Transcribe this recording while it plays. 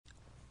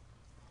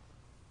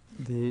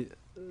The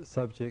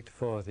subject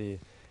for the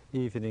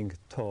evening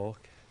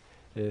talk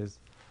is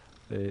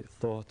the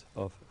thought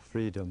of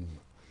freedom.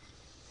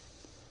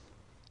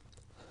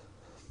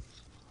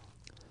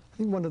 I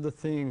think one of the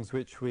things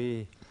which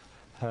we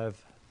have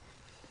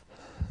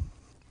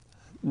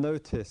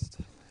noticed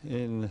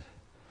in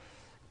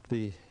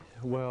the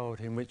world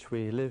in which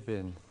we live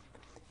in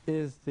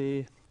is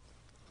the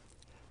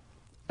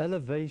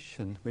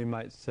elevation, we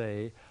might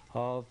say,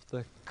 of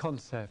the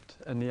concept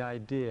and the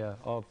idea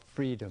of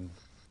freedom.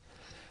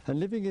 And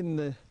living in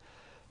the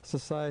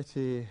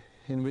society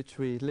in which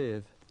we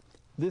live,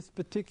 this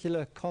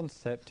particular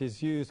concept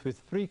is used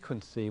with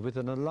frequency, with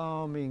an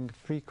alarming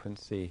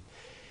frequency,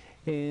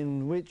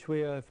 in which we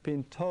have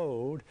been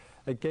told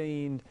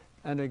again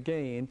and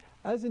again,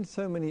 as in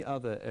so many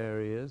other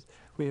areas,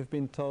 we have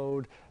been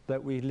told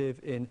that we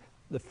live in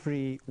the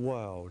free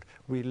world.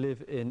 We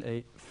live in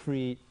a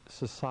free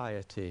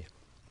society.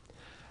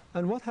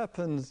 And what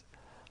happens,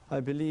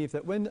 I believe,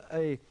 that when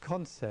a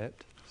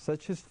concept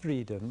such as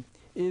freedom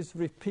is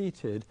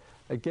repeated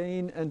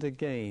again and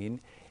again,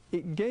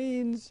 it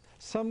gains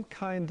some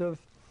kind of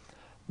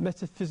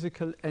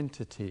metaphysical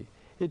entity.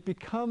 It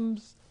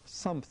becomes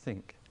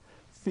something.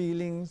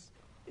 Feelings,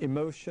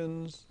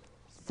 emotions,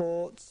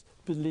 thoughts,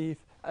 belief,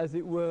 as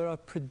it were, are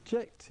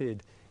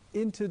projected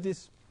into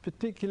this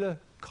particular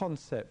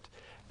concept,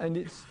 and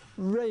it's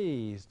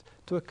raised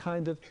to a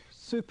kind of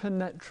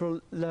supernatural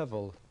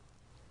level.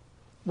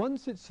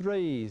 Once it's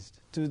raised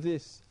to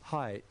this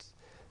height,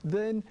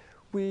 then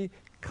we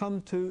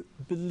come to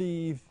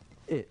believe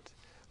it.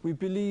 We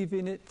believe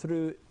in it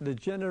through the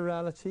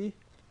generality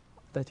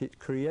that it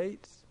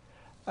creates,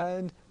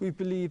 and we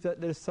believe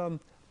that there's some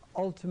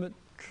ultimate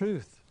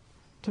truth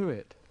to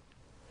it.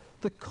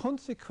 The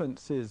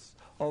consequences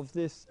of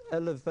this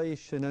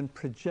elevation and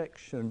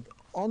projection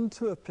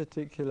onto a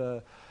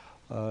particular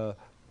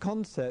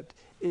concept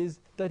is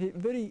that it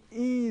very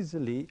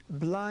easily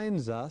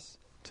blinds us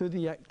to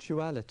the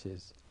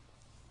actualities.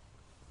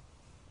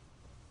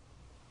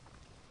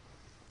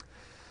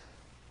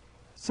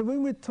 So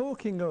when we're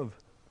talking of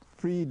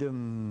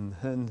freedom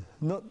and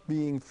not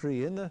being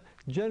free in a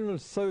general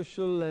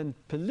social and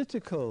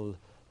political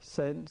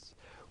sense,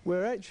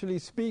 we're actually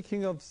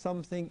speaking of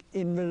something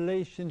in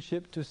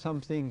relationship to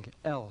something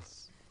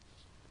else.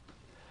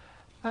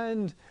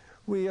 And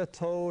we are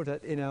told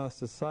that in our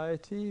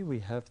society we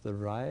have the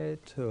right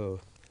to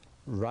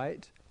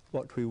write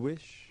what we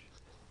wish,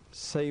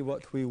 say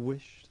what we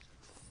wish,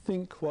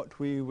 think what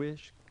we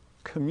wish,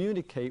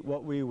 communicate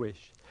what we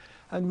wish.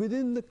 And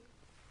within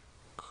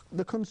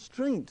the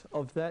constraint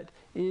of that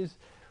is,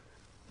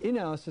 in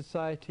our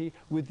society,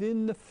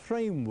 within the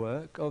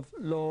framework of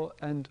law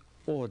and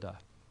order.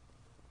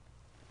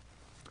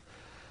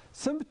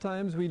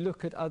 Sometimes we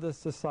look at other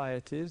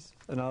societies,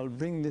 and I'll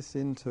bring this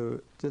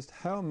into just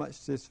how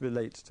much this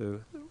relates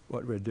to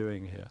what we're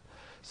doing here.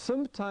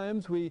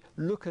 Sometimes we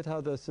look at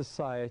other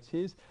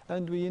societies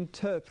and we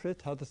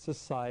interpret other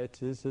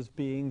societies as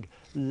being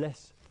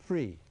less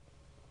free.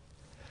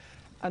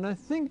 And I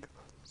think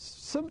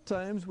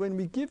sometimes when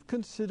we give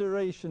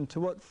consideration to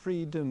what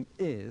freedom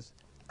is,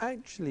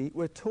 actually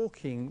we're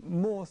talking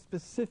more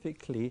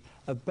specifically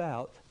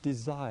about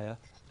desire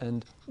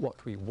and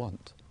what we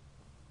want.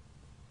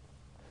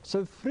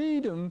 So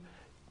freedom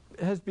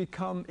has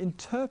become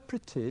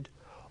interpreted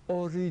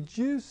or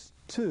reduced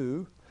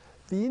to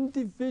the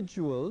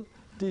individual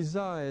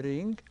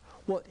desiring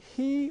what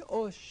he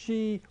or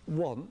she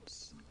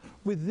wants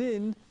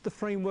within the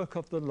framework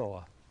of the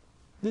law.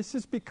 This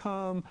has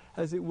become,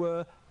 as it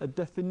were, a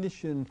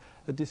definition,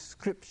 a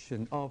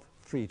description of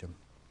freedom.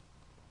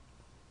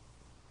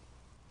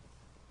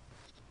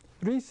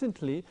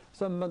 Recently,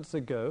 some months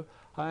ago,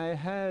 I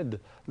had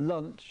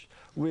lunch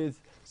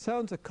with,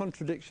 sounds a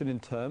contradiction in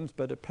terms,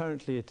 but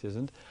apparently it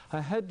isn't.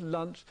 I had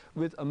lunch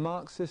with a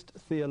Marxist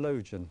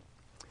theologian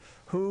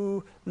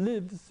who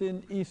lives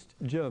in East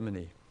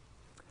Germany.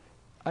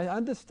 I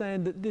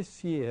understand that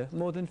this year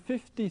more than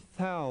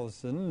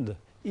 50,000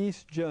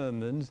 East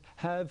Germans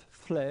have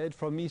fled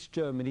from East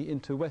Germany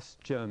into West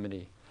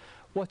Germany.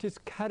 What is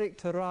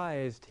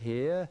characterized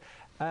here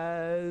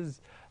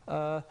as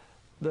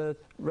the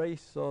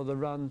race or the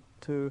run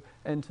to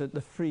enter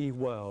the free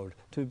world,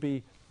 to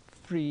be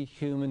free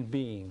human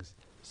beings.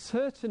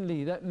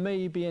 Certainly that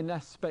may be an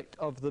aspect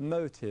of the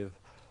motive,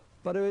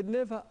 but I would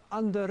never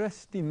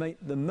underestimate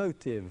the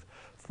motive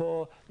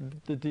for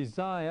the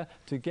desire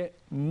to get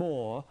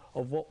more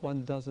of what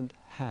one doesn't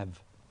have.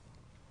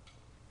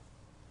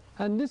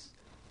 And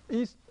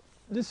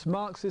this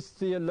Marxist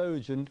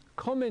theologian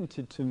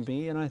commented to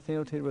me, and I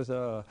thought it was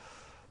a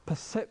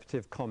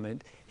perceptive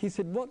comment. He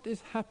said, what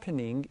is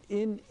happening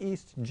in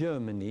East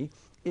Germany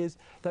is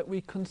that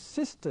we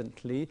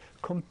consistently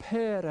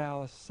compare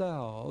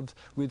ourselves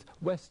with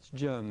West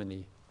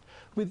Germany.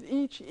 With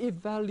each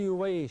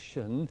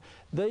evaluation,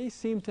 they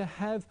seem to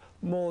have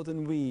more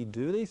than we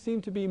do. They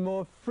seem to be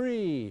more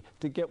free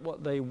to get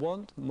what they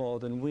want more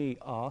than we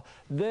are.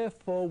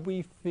 Therefore,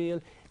 we feel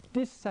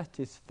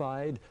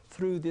dissatisfied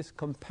through this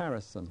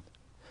comparison.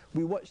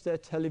 We watch their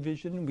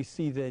television, we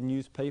see their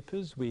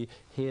newspapers, we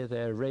hear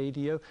their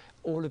radio,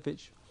 all of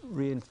which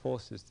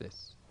reinforces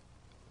this.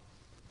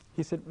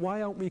 He said,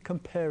 why aren't we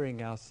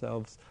comparing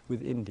ourselves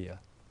with India?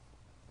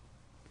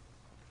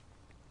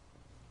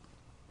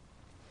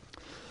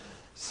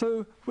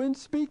 So when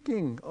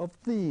speaking of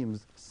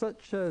themes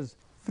such as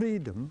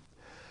freedom,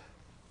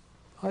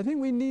 I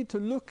think we need to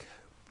look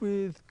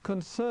with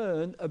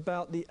concern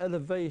about the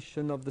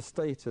elevation of the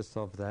status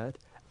of that,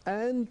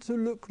 and to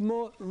look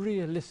more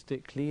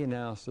realistically in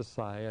our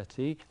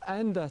society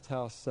and at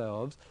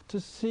ourselves to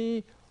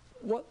see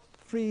what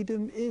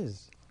freedom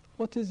is.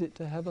 What is it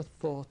to have a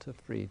thought of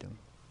freedom?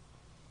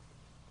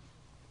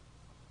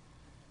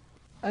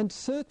 And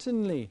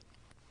certainly,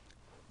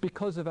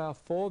 because of our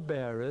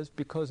forebearers,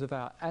 because of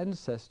our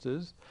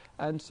ancestors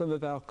and some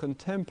of our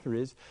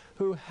contemporaries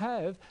who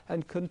have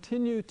and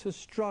continue to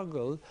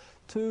struggle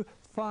to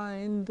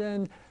find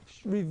and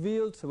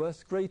reveal to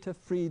us greater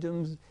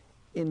freedoms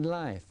in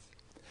life.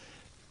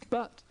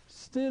 But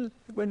still,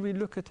 when we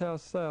look at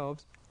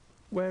ourselves,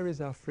 where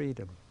is our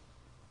freedom?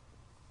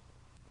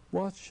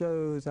 What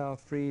shows our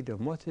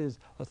freedom? What is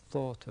a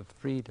thought of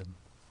freedom?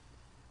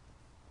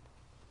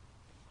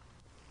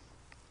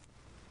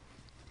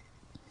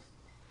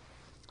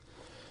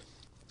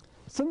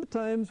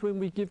 Sometimes when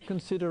we give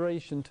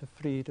consideration to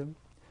freedom,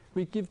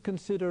 we give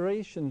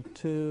consideration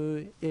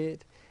to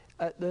it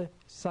at the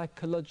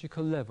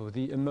psychological level,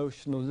 the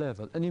emotional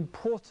level, and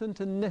important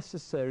and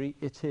necessary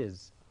it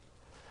is.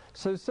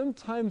 So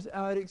sometimes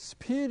our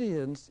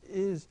experience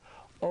is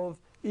of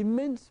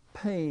immense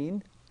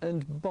pain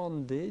and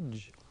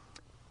bondage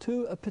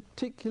to a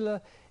particular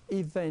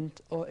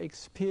event or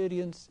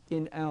experience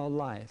in our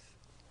life.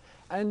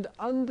 And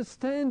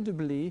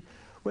understandably,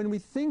 when we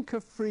think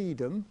of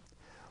freedom,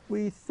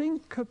 we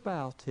think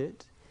about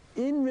it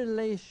in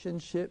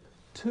relationship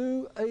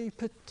to a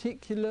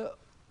particular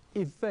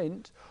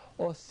event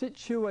or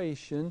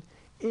situation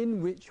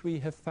in which we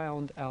have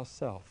found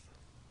ourselves.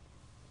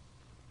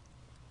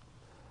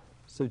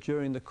 So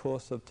during the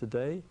course of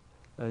today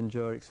and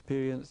your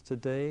experience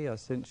today,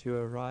 since you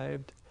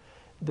arrived,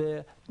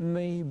 there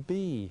may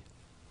be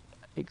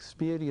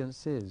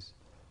experiences,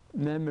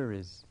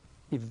 memories,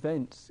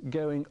 events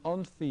going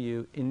on for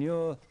you in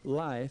your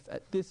life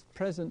at this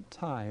present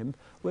time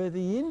where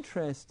the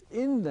interest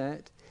in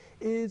that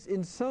is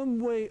in some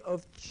way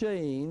of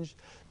change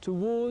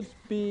towards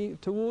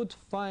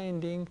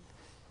finding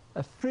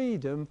a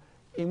freedom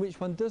in which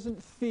one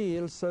doesn't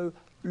feel so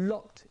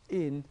locked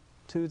in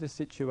to the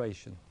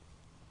situation.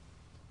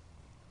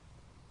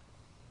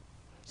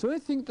 So I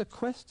think the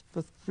quest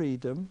for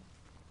freedom,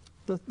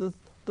 the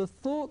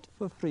thought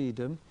for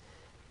freedom,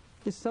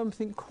 is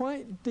something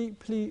quite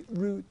deeply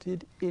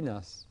rooted in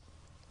us.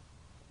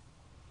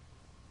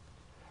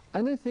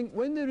 And I think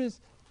when there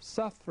is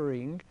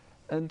suffering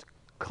and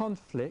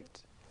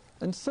conflict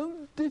and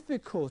some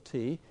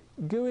difficulty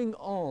going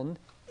on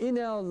in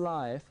our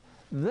life,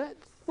 that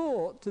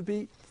thought to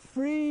be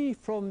free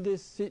from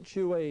this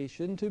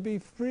situation, to be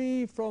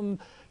free from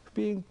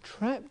being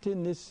trapped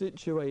in this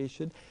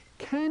situation,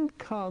 can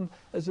come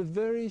as a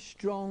very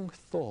strong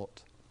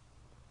thought.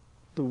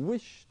 The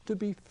wish to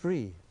be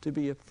free, to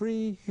be a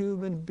free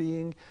human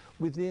being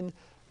within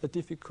a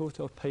difficult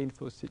or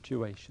painful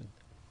situation.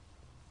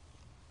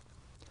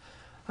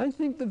 I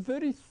think the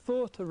very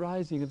thought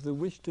arising of the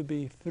wish to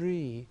be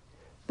free,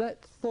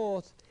 that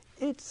thought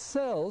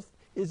itself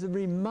is a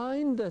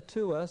reminder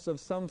to us of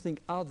something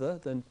other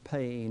than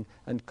pain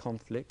and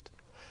conflict,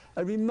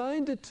 a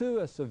reminder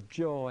to us of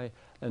joy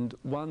and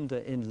wonder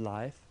in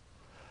life,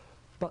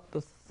 but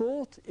the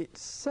thought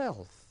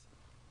itself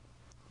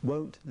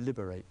won't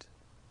liberate.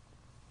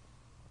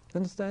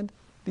 Understand?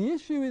 The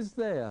issue is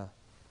there.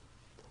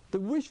 The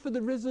wish for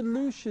the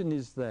resolution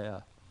is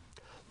there.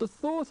 The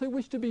thought I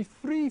wish to be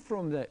free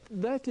from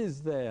that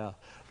is there.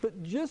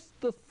 But just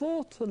the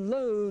thought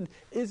alone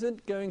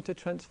isn't going to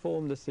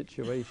transform the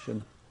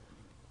situation.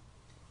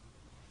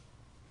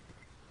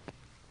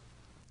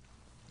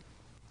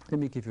 Let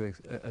me give you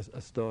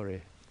a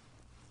story.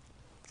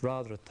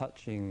 Rather a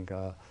touching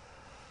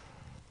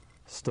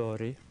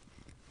story.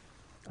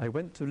 I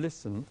went to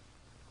listen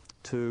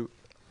to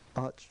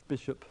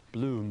Archbishop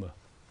Bloom,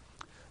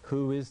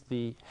 who is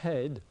the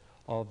head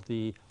of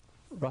the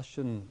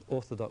Russian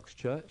Orthodox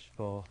Church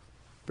for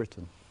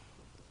Britain.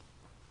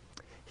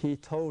 He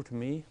told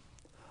me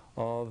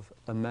of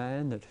a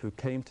man who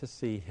came to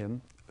see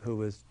him who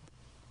was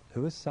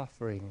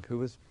suffering, who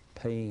was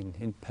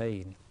in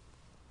pain.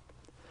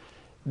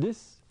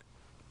 This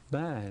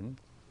man,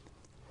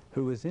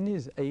 who was in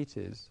his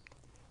 80s,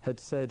 had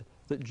said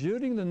that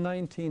during the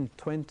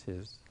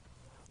 1920s,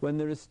 when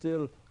there is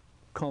still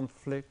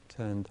conflict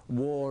and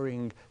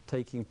warring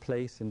taking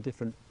place in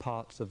different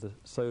parts of the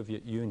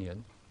Soviet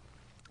Union,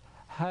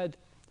 had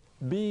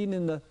been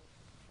in the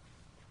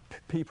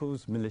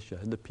people's militia,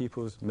 in the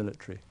people's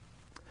military.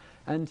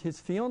 And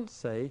his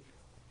fiancée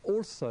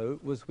also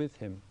was with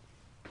him.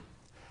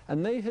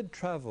 And they had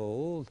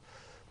travelled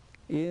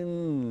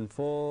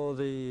for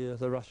the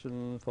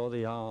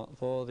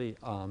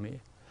army.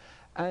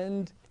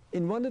 And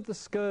in one of the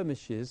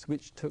skirmishes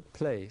which took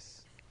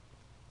place,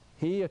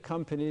 he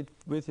accompanied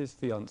with his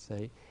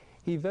fiancée,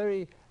 he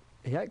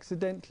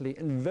accidentally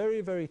and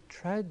very, very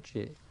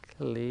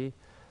tragically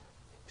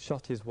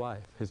shot his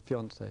wife, his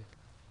fiancée.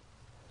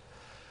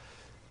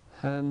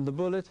 And the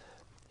bullet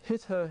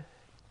hit her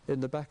in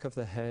the back of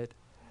the head,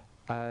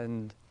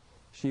 and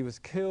she was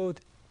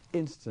killed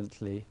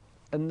instantly.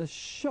 And the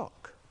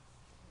shock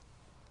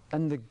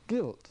and the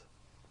guilt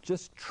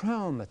just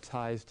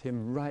traumatized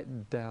him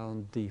right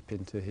down deep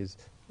into his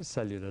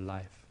cellular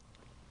life.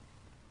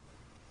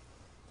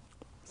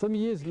 Some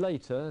years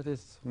later,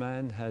 this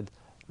man had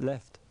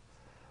left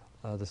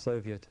the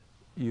Soviet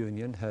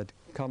Union, had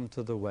come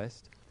to the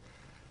West,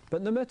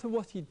 but no matter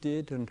what he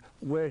did and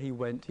where he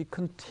went, he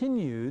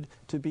continued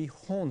to be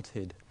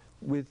haunted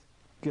with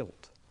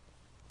guilt.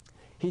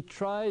 He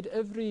tried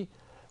every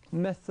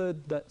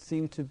method that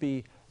seemed to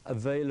be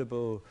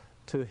available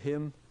to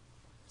him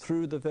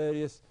through the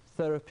various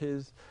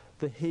therapies,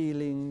 the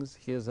healings.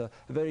 He is a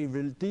very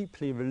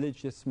deeply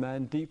religious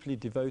man, deeply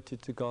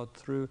devoted to God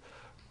through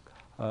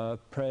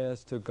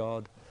prayers to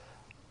God,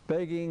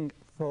 begging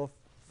for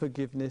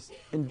forgiveness,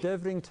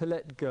 endeavouring to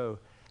let go.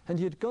 And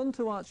he had gone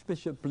to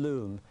Archbishop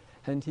Bloom,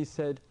 and he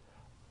said,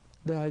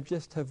 I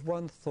just have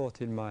one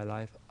thought in my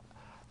life.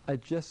 I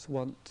just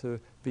want to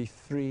be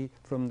free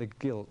from the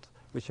guilt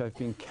which I've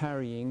been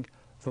carrying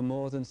for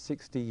more than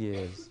 60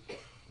 years.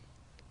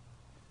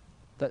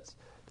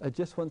 I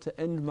just want to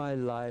end my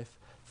life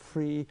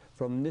free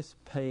from this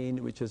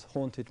pain which has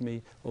haunted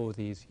me all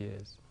these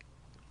years.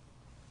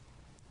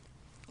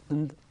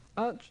 And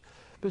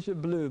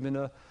Archbishop Bloom, in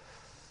a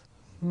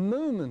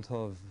moment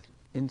of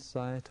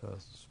insight or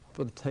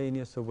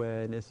spontaneous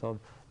awareness of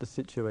the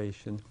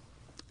situation,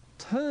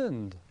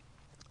 turned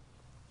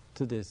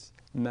to this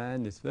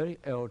man, this very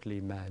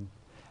elderly man,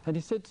 and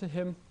he said to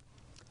him,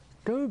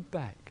 go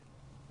back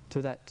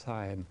to that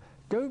time,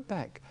 go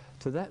back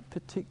to that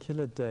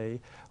particular day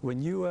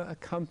when you were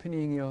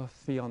accompanying your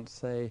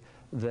fiancée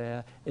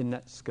there in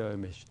that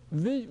skirmish.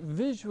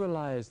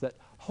 Visualize that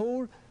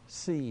whole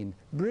scene,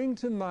 bring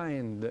to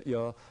mind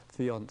your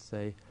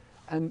fiancée,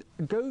 and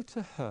go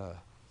to her.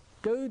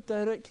 Go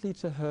directly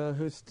to her,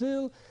 who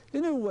still,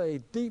 in a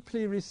way,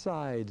 deeply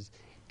resides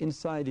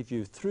inside of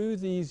you through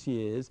these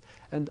years,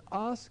 and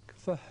ask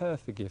for her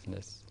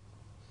forgiveness.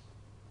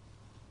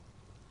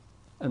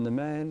 And the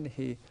man,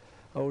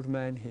 old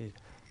man, he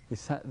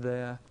sat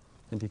there,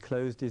 and he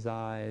closed his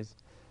eyes,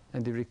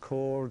 and he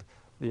recalled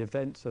the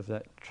events of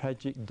that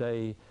tragic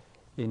day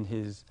in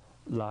his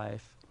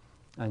life,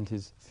 and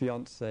his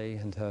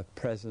fiancée and her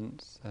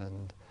presence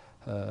and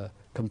her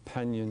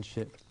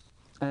companionship,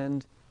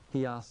 and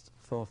he asked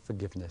for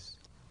forgiveness.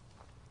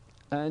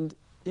 And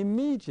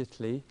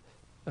immediately,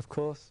 of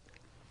course,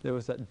 there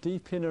was that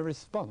deep inner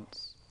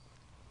response,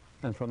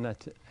 and from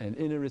that an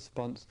inner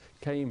response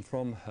came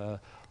from her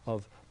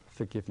of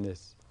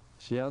forgiveness.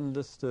 She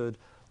understood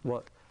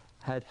what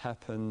had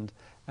happened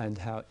and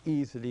how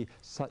easily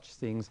such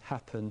things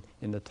happen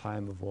in the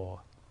time of war.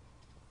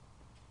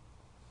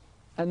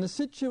 And the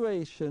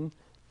situation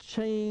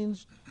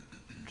changed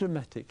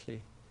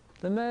dramatically.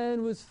 The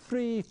man was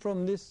free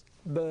from this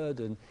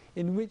burden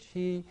in which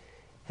he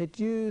had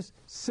used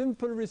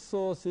simple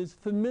resources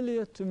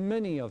familiar to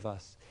many of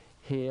us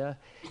here,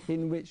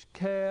 in which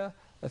care,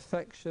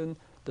 affection,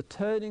 the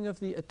turning of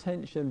the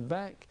attention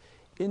back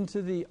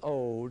into the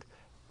old,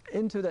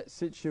 into that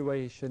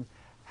situation,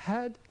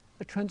 had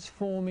a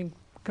transforming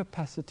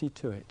capacity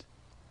to it.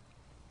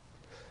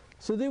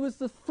 So there was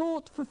the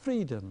thought for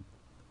freedom,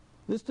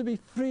 this to be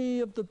free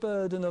of the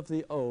burden of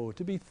the old,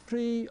 to be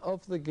free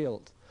of the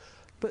guilt.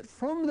 But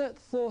from that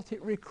thought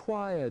it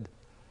required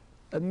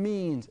a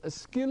means, a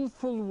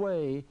skillful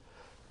way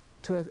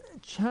to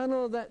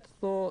channel that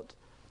thought,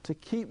 to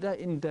keep that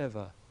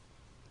endeavour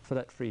for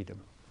that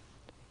freedom,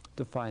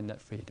 to find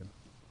that freedom.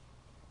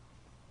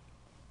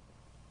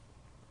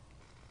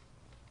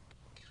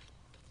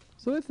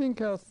 So I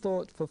think our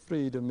thought for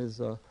freedom is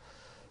a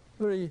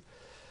very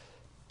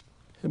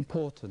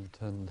important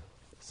and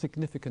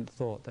significant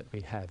thought that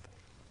we have.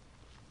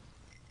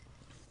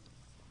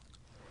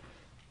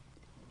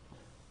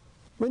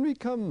 When we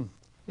come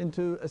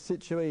into a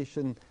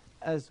situation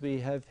as we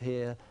have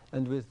here,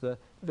 and with the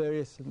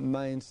various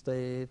mind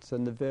states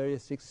and the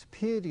various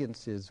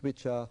experiences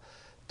which are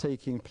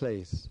taking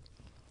place,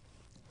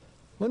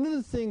 one of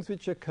the things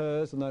which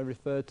occurs, and I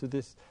referred to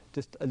this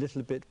just a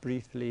little bit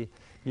briefly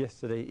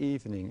yesterday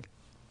evening,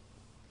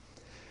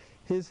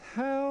 is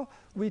how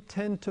we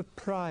tend to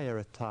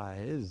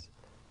prioritize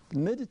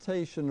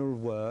meditational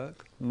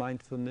work,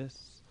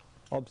 mindfulness,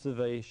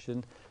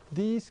 observation,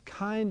 these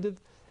kind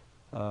of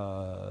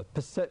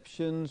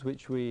perceptions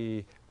which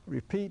we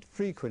repeat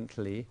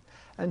frequently,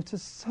 and to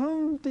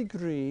some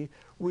degree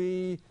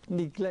we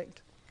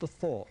neglect the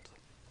thought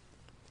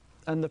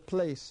and the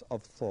place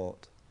of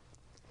thought.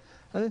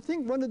 And I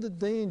think one of the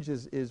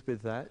dangers is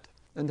with that,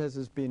 and as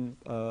has been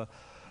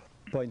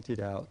pointed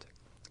out,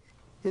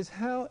 is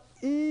how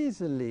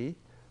easily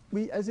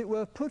we, as it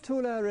were, put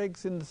all our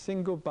eggs in the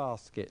single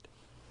basket.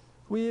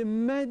 we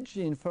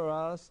imagine for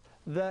us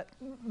that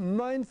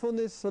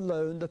mindfulness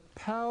alone, the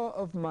power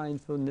of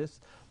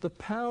mindfulness, the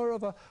power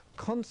of a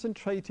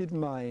concentrated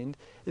mind,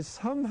 is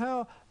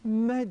somehow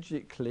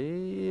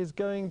magically is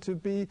going to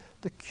be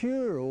the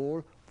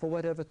cure-all for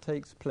whatever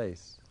takes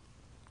place.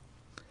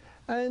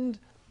 And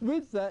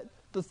with that,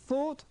 the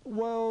thought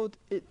world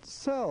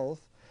itself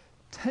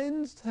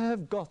tends to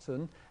have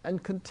gotten,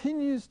 and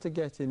continues to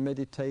get in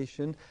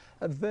meditation,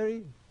 a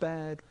very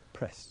bad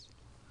press.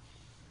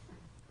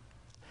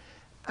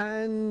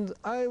 And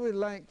I would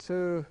like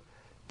to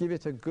give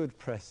it a good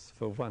press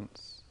for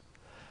once.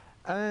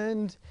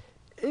 And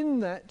in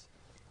that,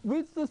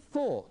 with the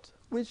thought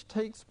which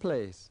takes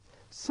place,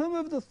 some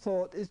of the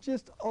thought is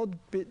just odd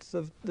bits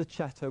of the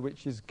chatter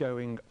which is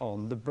going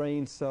on. The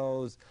brain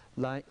cells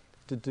like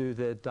to do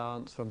their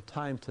dance from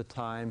time to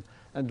time,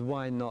 and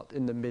why not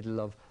in the middle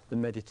of the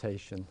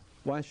meditation?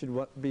 Why should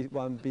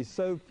one be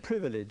so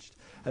privileged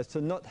as to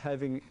not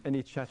having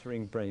any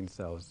chattering brain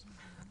cells?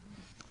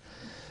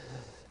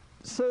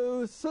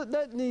 So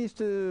that needs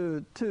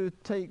to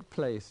take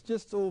place,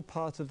 just all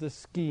part of the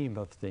scheme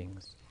of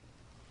things.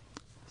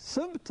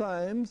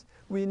 Sometimes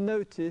we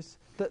notice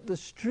that the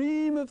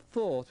stream of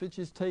thought which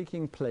is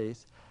taking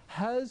place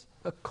has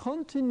a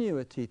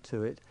continuity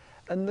to it,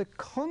 and the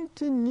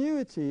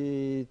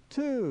continuity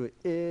to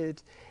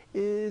it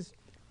is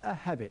a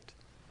habit.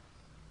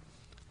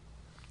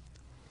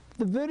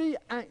 The very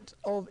act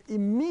of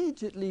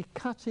immediately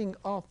cutting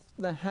off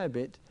the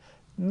habit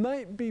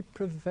might be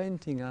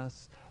preventing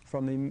us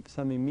from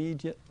some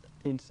immediate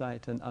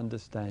insight and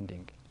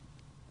understanding.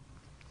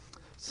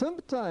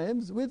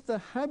 Sometimes with the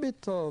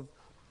habit of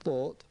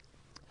thought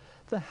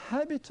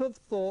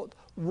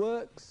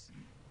works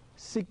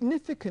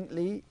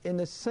significantly in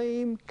the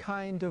same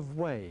kind of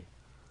way.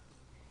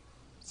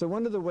 So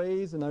one of the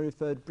ways, and I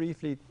referred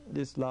briefly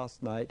this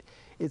last night,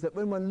 is that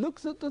when one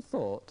looks at the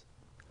thought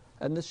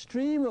and the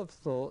stream of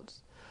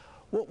thoughts,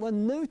 what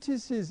one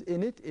notices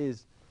in it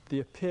is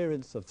the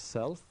appearance of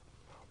self,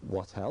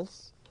 what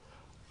else,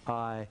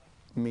 I,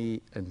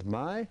 me and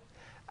my,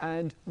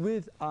 and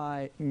with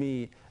I,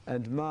 me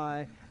and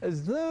my,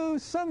 as though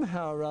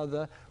somehow or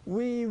other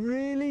we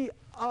really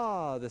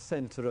are the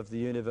center of the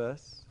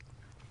universe.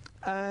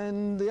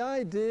 And the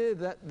idea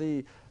that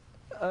the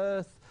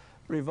earth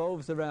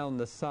revolves around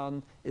the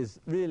sun is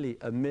really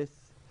a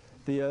myth.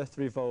 The earth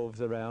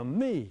revolves around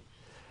me,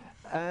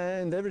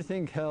 and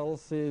everything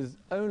else is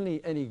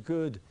only any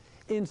good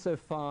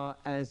insofar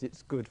as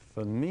it's good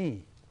for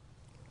me.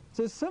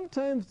 So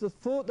sometimes the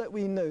thought that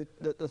we note,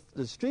 that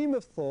the stream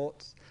of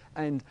thoughts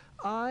and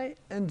I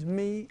and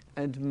me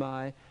and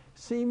my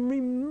seem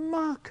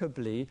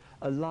remarkably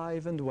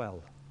alive and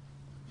well.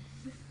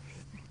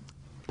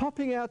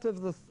 Popping out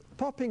of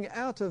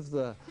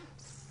the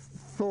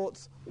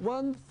thoughts,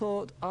 one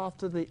thought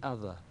after the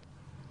other.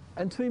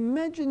 And to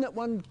imagine that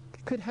one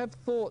could have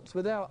thoughts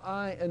without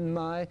I and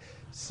my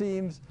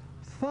seems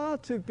far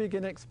too big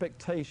an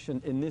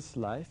expectation in this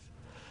life.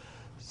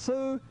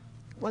 So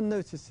one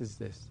notices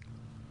this.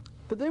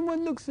 But then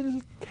one looks a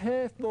little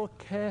more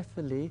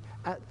carefully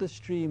at the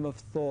stream of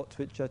thoughts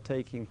which are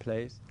taking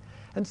place.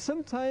 And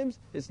sometimes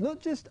it's not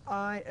just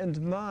I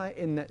and my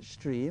in that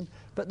stream,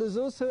 but there's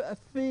also a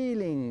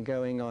feeling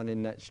going on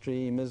in that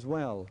stream as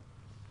well.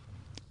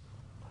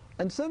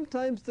 And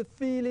sometimes the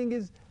feeling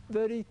is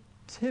very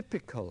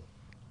typical.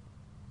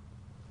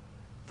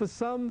 For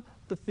some,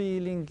 the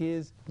feeling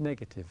is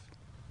negative,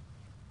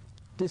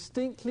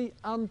 distinctly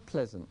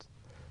unpleasant.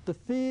 The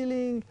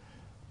feeling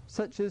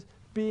such as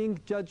being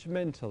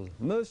judgmental,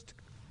 most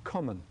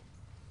common.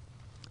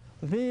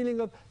 The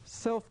feeling of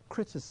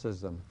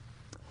self-criticism.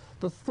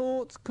 The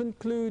thoughts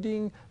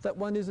concluding that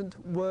one isn't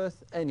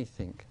worth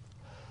anything.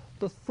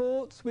 The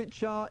thoughts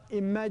which are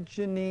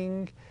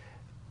imagining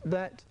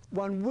that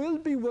one will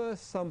be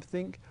worth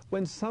something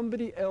when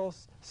somebody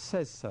else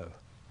says so.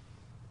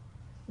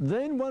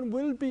 Then one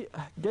will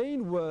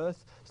gain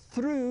worth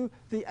through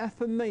the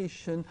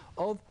affirmation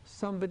of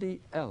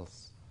somebody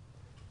else.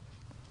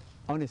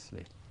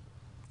 Honestly.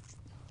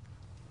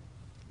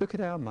 Look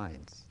at our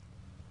minds.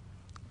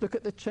 Look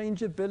at the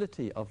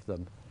changeability of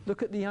them.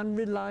 Look at the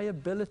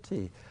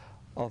unreliability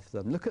of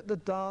them. Look at the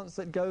dance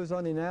that goes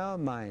on in our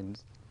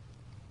minds.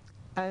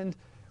 And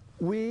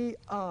we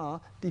are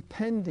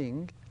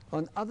depending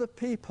on other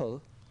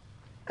people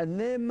and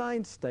their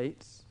mind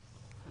states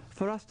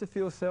for us to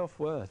feel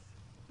self-worth.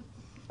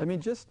 I mean,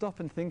 just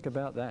stop and think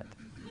about that.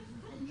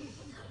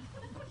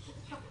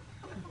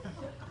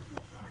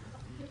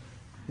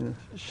 You know,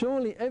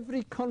 surely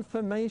every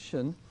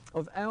confirmation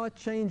of our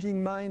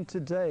changing mind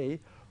today,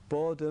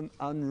 boredom,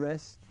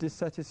 unrest,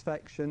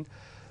 dissatisfaction,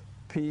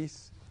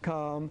 peace,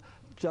 calm,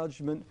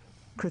 judgment,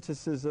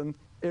 criticism,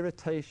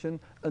 irritation,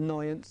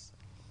 annoyance,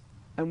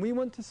 and we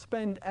want to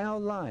spend our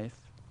life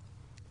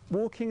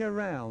walking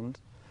around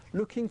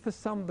looking for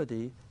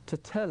somebody to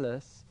tell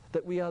us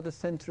that we are the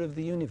center of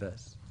the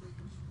universe.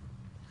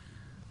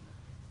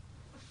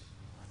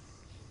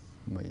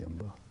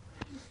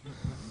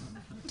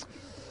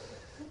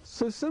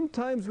 So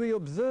sometimes we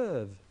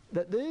observe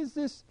that there is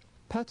this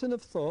pattern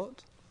of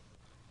thought,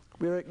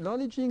 We're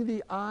acknowledging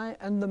the I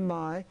and the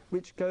my,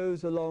 which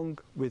goes along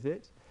with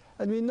it.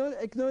 And we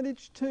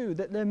acknowledge too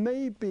that there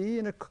may be,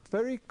 and a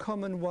very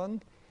common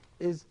one,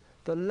 is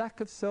the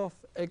lack of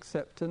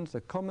self-acceptance,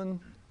 a common,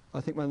 I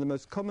think one of the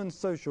most common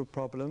social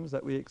problems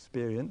that we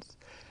experience.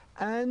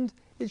 And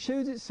it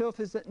shows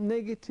itself as that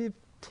negative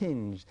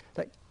tinge,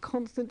 that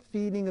constant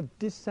feeling of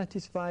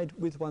dissatisfied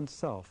with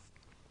oneself.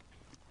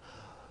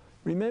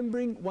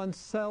 Remembering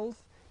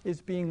oneself is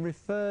being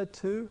referred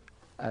to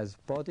as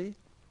body.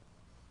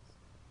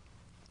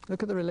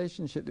 Look at the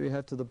relationship that we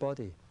have to the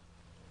body.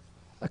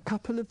 A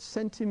couple of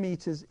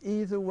centimeters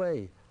either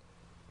way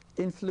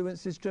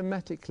influences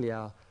dramatically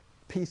our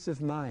peace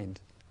of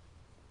mind.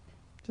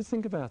 Just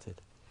think about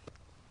it. A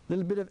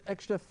little bit of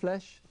extra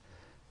flesh.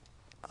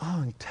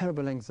 Oh, and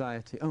terrible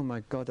anxiety. Oh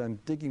my God, I'm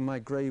digging my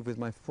grave with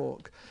my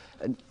fork.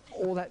 And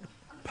all that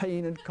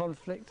pain and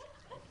conflict.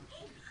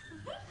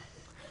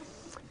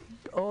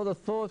 Or the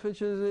thought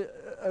which is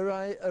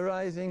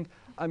arising,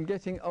 I'm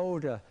getting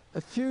older.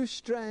 A few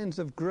strands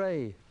of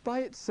grey.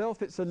 By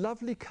itself, it's a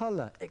lovely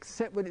colour,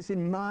 except when it's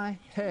in my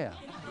hair.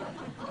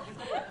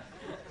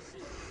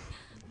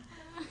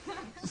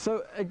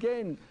 So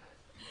again,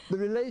 the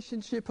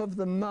relationship of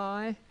the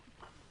my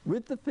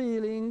with the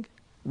feeling,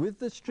 with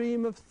the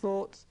stream of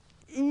thoughts,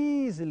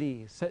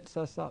 easily sets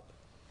us up.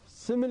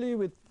 Similarly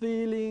with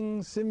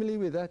feeling, similarly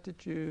with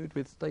attitude,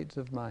 with states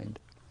of mind.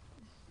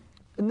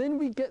 And then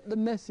we get the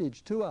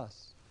message to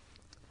us.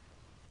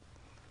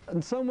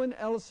 And someone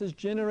else has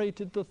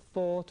generated the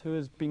thought, who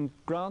has been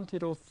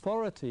granted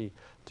authority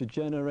to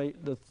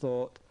generate the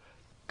thought.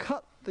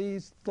 Cut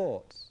these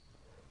thoughts.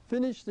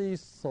 Finish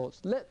these thoughts.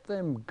 Let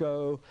them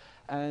go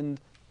and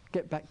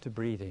get back to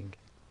breathing.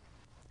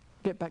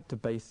 Get back to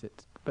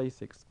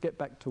basics. Get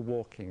back to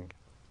walking.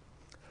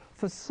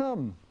 For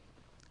some,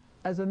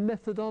 as a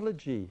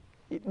methodology,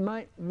 it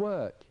might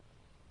work.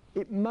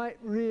 It might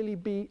really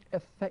be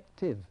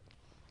effective.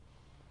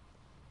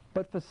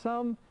 But for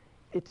some,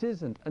 it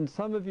isn't. And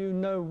some of you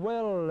know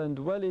well and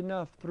well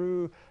enough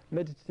through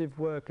meditative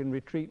work and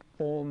retreat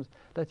forms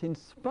that in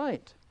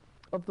spite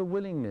of the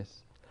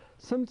willingness,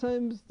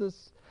 sometimes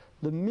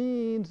the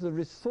means, the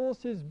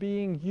resources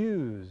being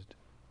used,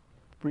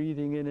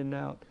 breathing in and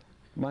out,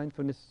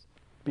 mindfulness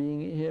being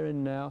here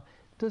and now,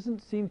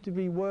 doesn't seem to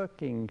be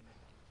working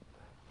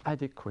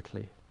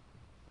adequately.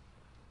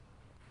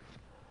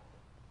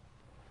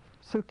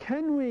 So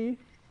can we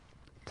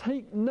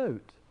take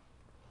note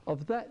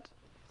of that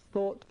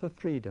thought for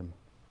freedom?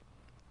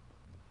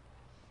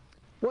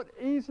 What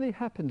easily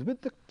happens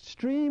with the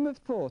stream of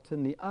thought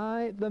and the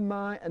I, the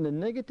my, and the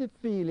negative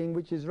feeling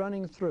which is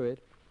running through it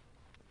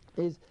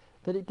is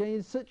that it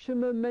gains such a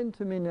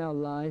momentum in our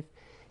life,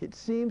 it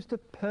seems to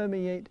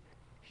permeate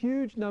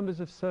huge numbers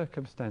of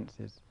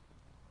circumstances.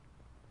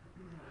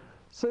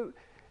 So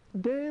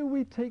dare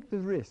we take the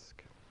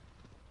risk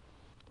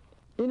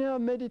in our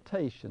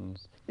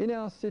meditations, in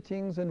our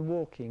sittings and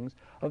walkings,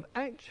 of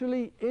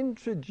actually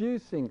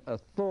introducing a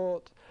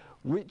thought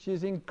which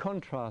is in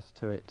contrast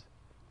to it.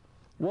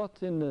 What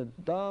in the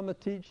Dharma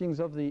teachings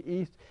of the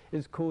East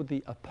is called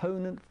the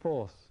opponent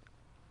force.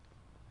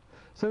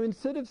 So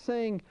instead of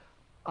saying,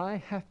 I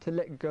have to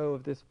let go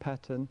of this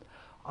pattern,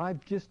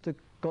 I've just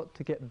got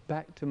to get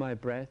back to my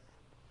breath,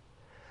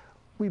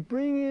 we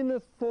bring in a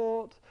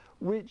thought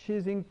which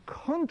is in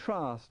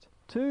contrast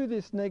to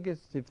this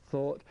negative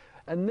thought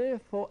and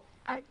therefore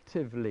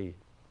actively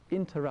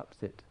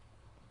interrupts it.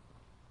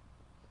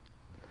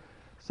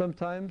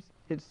 Sometimes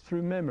it's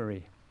through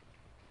memory.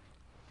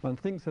 One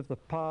thinks of the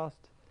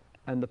past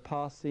and the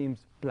past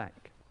seems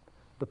black.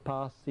 The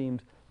past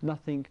seems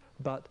nothing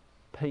but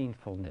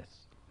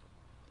painfulness.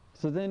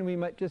 So then we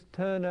might just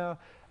turn our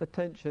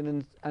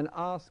attention and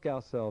ask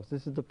ourselves,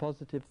 this is the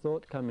positive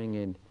thought coming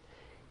in,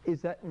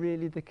 is that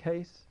really the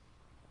case?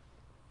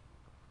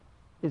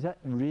 Is that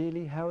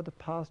really how the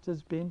past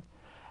has been?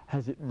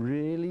 Has it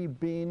really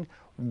been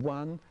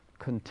one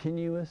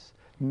continuous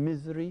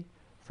misery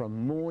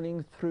from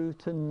morning through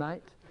to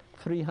night,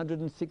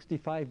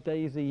 365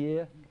 days a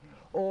year?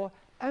 Or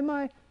am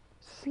I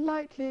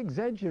slightly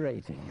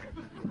exaggerating?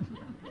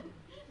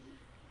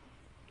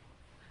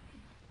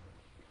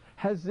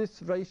 Has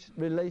this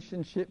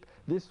relationship,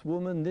 this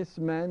woman, this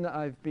man that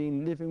I've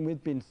been living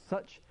with been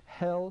such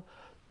hell,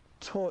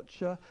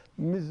 torture,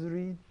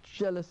 misery,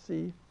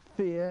 jealousy,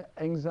 fear,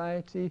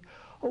 anxiety?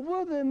 Or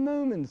were there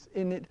moments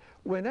in it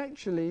when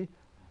actually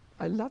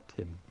I loved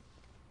him?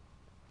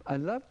 I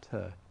loved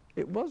her.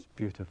 It was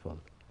beautiful.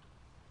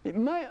 It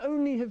might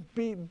only have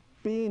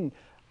been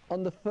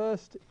on the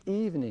first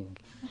evening.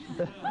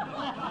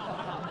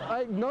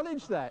 I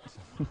acknowledge that.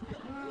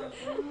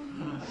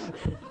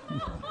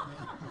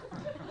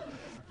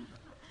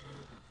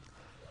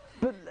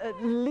 But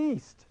at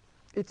least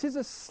it is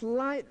a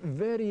slight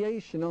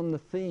variation on the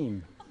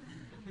theme.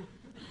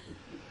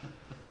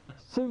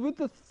 So with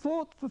the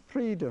thought for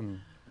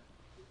freedom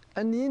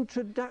and the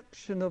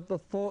introduction of the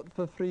thought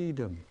for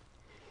freedom,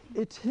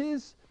 it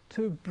is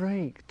to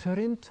break, to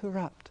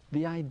interrupt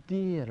the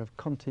idea of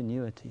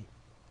continuity.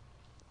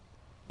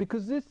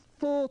 Because this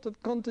thought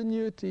of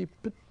continuity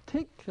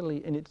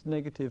particularly in its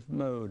negative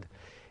mode,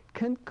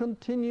 can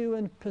continue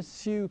and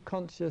pursue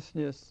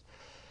consciousness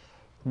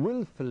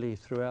willfully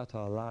throughout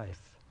our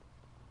life.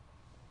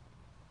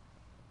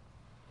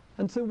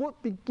 And so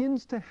what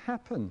begins to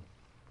happen,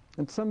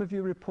 and some of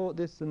you report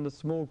this in the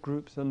small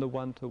groups and the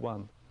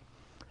one-to-one,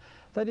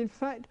 that in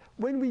fact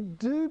when we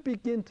do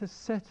begin to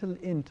settle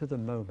into the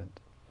moment,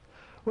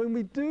 when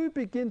we do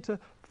begin to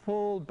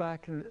fall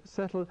back and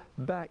settle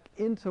back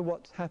into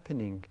what's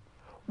happening,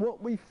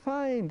 what we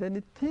find, and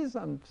it is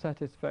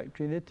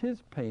unsatisfactory and it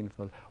is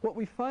painful, what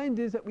we find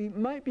is that we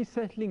might be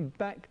settling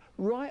back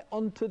right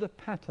onto the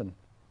pattern.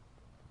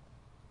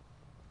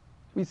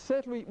 We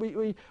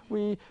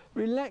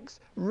relax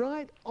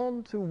right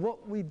onto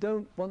what we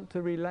don't want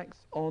to relax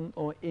on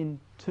or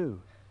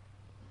into.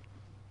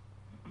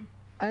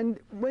 And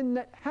when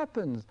that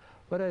happens,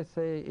 what I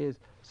say is,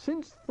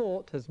 since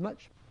thought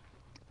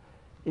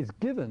is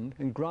given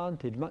and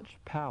granted much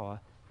power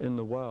in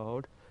the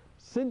world,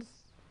 since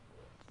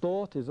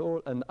thought is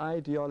all and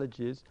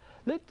ideologies,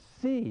 let's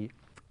see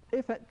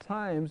if at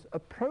times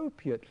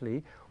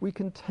appropriately we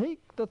can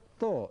take the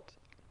thought,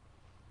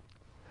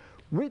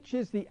 which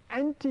is the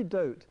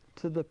antidote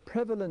to the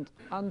prevalent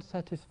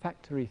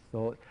unsatisfactory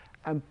thought,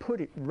 and put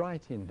it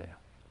right in there.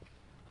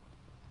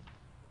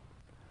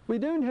 We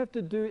don't have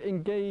to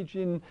engage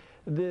in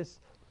this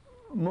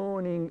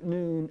morning,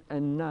 noon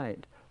and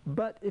night,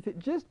 but if it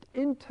just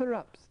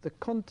interrupts the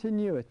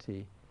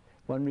continuity,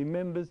 one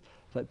remembers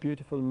that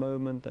beautiful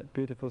moment, that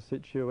beautiful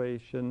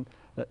situation,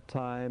 that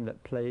time,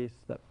 that place,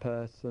 that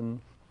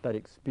person, that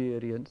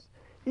experience,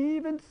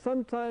 even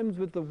sometimes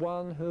with the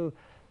one who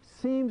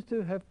seems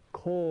to have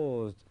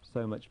caused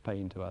so much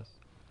pain to us.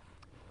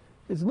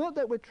 It's not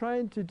that we're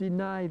trying to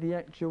deny the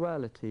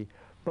actuality,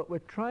 but we're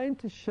trying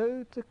to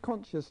show to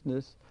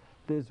consciousness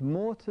there's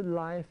more to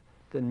life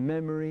than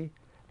memory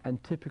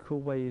and typical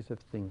ways of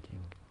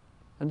thinking.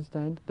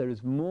 Understand? There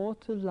is more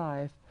to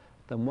life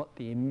than what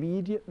the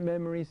immediate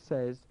memory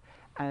says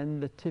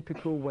and the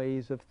typical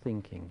ways of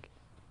thinking.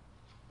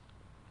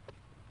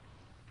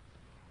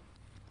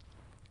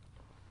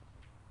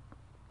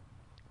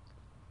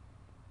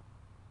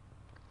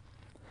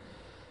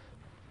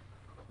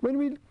 When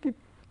we give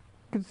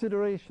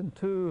consideration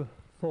to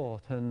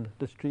thought and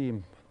the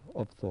stream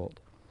of thought,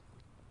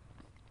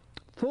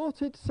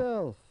 thought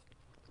itself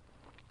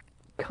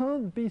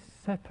can't be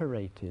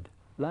separated,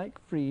 like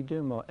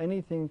freedom or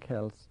anything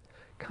else,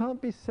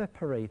 can't be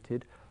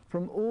separated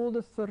from all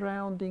the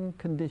surrounding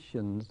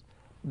conditions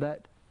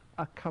that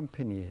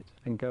accompany it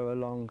and go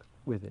along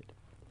with it.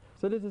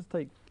 So let us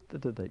take.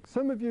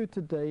 Some of you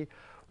today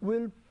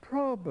will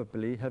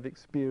probably have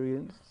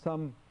experienced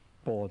some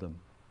boredom.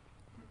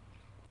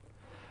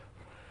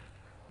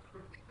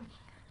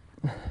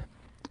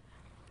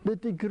 The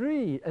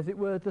degree, as it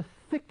were, the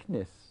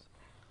thickness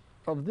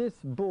of this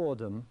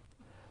boredom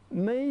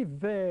may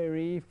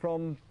vary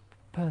from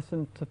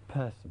person to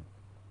person.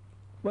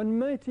 One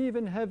might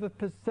even have a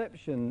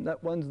perception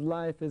that one's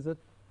life is a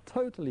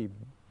totally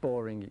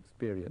boring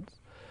experience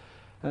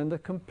and a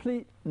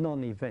complete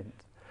non-event.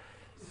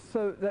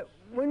 So that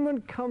when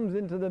one comes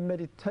into the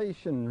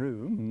meditation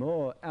room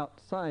or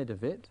outside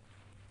of it,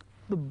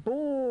 the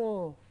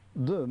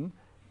boredom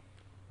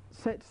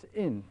sets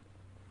in.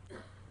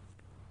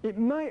 It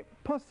might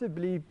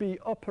possibly be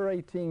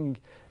operating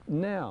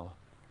now.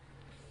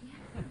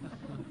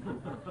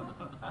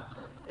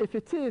 If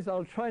it is,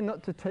 I'll try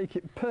not to take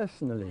it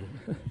personally.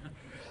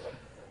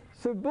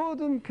 So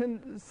boredom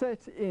can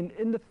set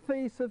in the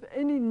face of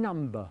any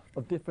number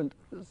of different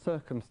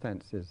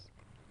circumstances.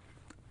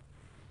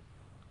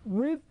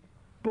 With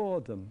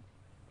boredom,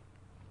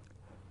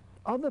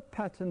 other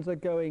patterns are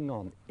going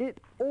on. It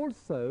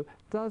also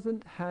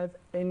doesn't have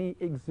any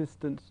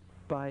existence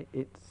by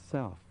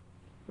itself.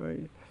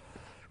 Right?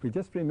 We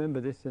just remember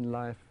this in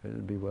life,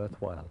 it'll be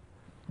worthwhile.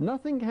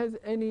 Nothing has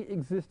any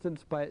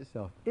existence by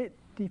itself. It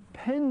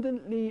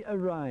dependently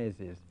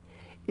arises.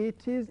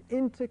 It is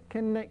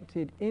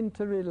interconnected,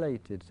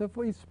 interrelated. So if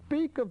we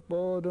speak of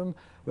boredom,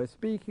 we're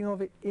speaking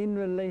of it in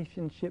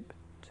relationship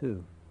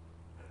to.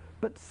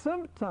 But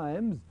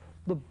sometimes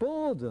the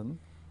boredom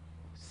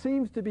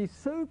seems to be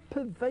so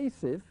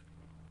pervasive,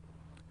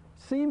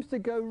 seems to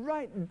go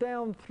right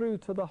down through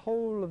to the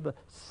whole of the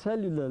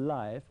cellular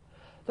life,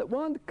 that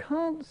one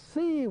can't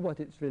see what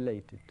it's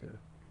related to.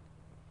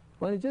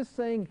 One is just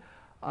saying,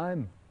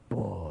 I'm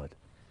bored.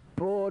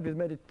 Bored with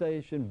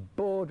meditation,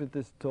 bored with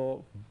this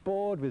talk,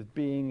 bored with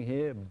being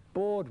here,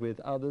 bored with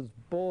others,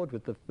 bored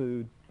with the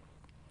food,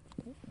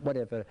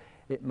 whatever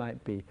it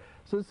might be.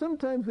 So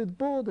sometimes with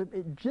boredom,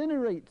 it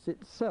generates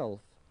itself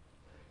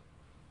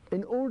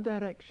in all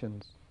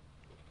directions.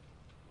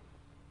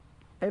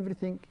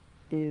 Everything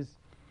is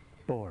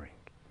boring.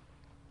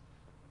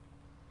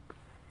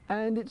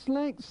 And it's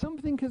like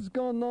something has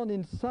gone on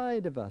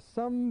inside of us,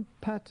 some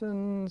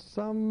pattern,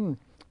 some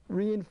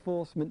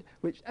reinforcement,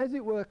 which, as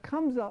it were,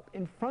 comes up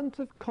in front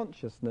of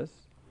consciousness,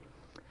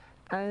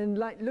 and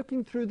like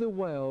looking through the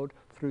world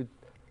through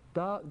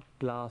dark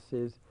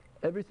glasses,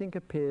 everything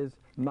appears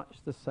much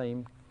the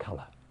same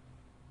colour.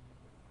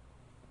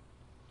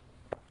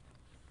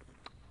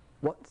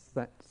 What's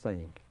that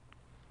saying?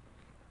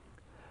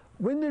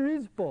 When there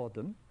is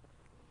boredom,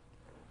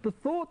 the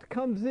thought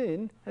comes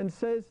in and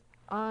says,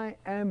 I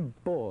am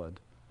bored.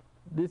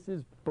 This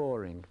is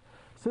boring.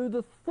 So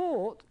the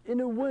thought, in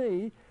a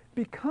way,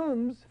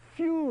 becomes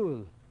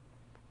fuel,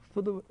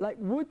 like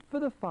wood for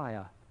the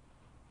fire.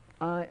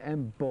 I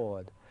am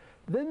bored.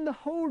 Then the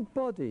whole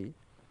body,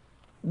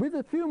 with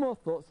a few more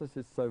thoughts, this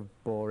is so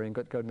boring,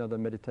 got to go to another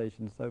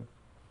meditation, so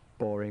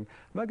boring.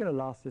 Am I going to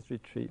last this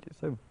retreat? It's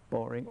so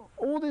boring.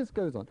 All this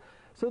goes on.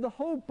 So the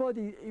whole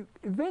body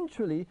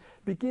eventually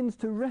begins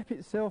to wrap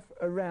itself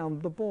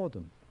around the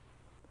boredom.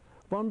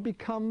 One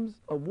becomes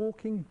a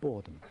walking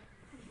boredom.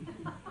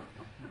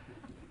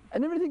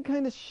 And everything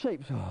kind of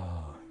shapes.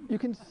 Oh, you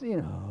can see,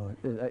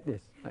 like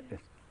this.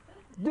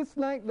 Just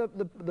like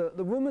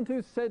the woman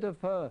who said of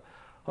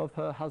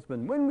her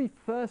husband, when we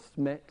first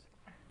met,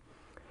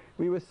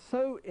 we were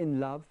so in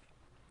love,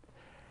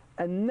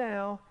 and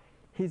now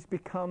he's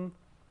become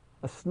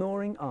a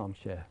snoring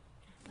armchair.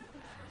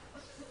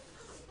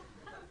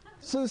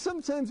 So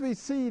sometimes we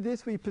see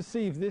this, we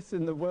perceive this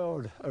in the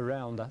world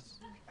around us,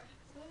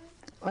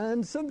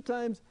 and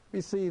sometimes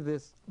we see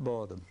this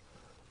boredom.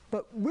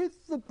 But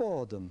with the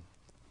boredom,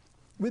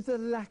 with the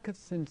lack of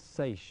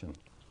sensation,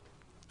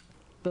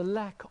 the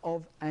lack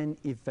of an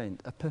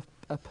event,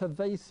 a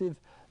pervasive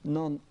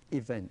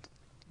non-event,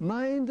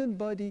 mind and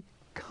body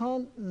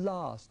can't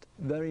last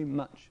very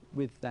much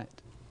with that.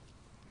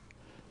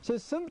 So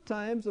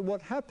sometimes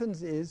what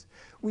happens is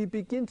we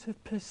begin to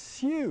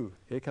pursue,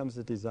 here comes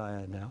the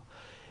desire now,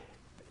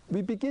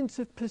 we begin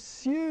to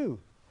pursue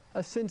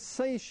a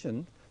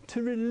sensation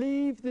to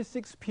relieve this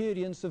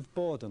experience of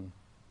boredom.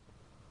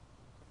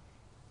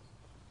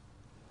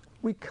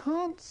 We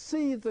can't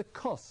see the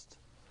cost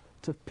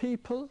to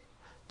people,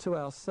 to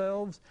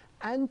ourselves,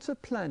 and to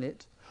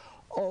planet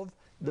of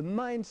the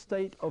mind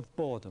state of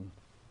boredom.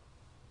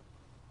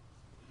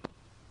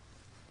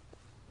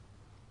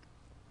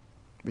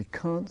 We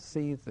can't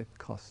see the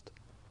cost,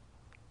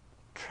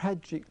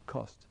 tragic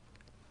cost.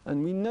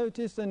 And we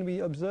notice and we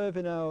observe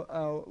in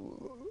our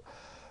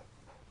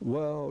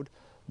world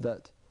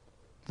that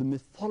the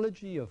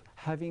mythology of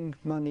having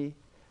money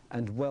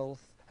and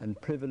wealth and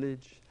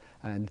privilege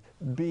and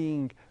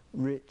being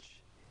rich,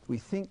 we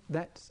think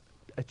that's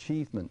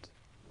achievement.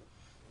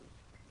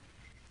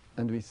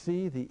 And we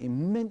see the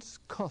immense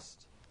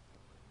cost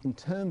in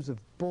terms of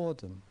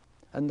boredom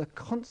and the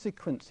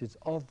consequences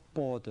of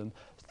boredom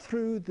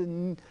through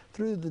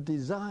the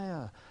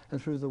desire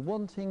and through the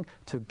wanting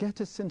to get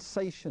a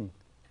sensation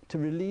to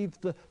relieve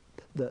the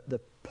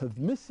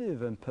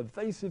permissive and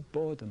pervasive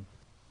boredom.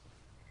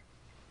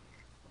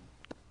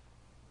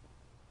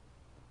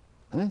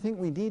 And I think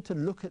we need to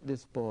look at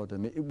this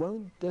boredom.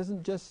 It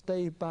doesn't just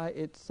stay by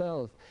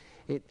itself.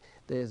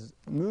 There's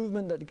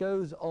movement that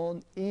goes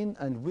on in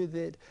and with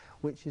it,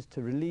 which is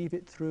to relieve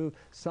it through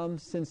some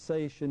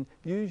sensation,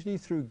 usually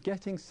through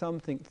getting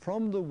something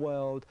from the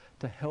world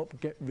to help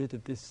get rid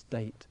of this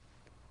state.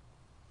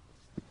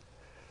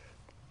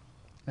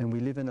 And we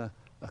live in a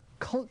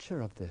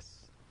culture of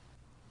this.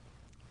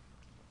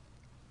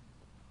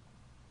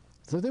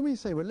 So then we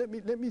say, well,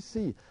 let me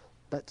see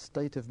that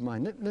state of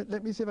mind.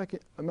 Let me see if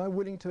am I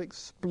willing to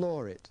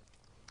explore it?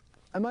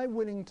 Am I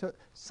willing to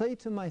say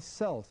to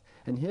myself,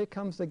 and here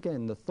comes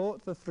again the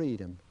thought for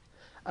freedom,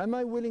 am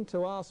I willing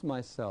to ask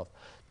myself,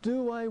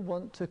 do I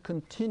want to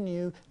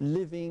continue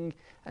living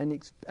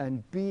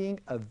and being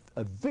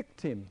a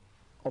victim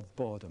of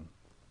boredom?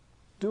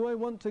 Do I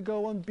want to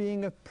go on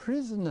being a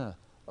prisoner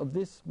of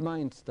this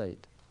mind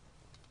state?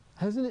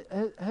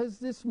 Has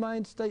this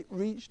mind state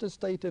reached a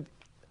state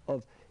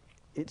of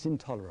it's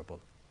intolerable,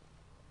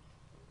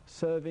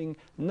 serving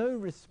no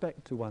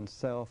respect to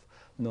oneself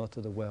nor to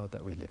the world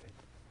that we live in?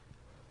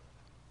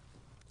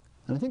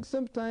 And I think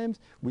sometimes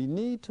we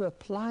need to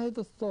apply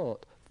the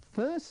thought,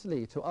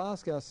 firstly, to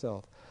ask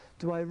ourselves,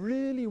 do I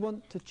really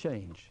want to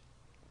change?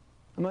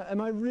 Am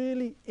I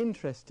really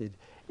interested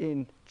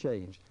in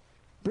change?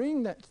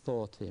 Bring that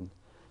thought in.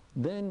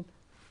 Then,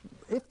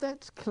 if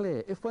that's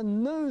clear, if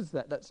one knows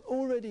that's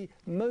already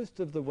most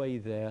of the way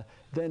there,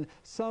 then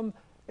some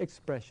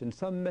expression,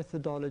 some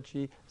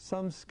methodology,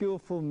 some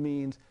skillful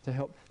means to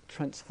help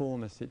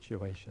transform a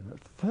situation. But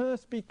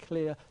first be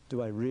clear,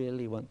 do I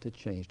really want to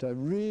change? Do I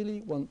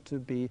really want to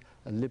be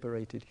a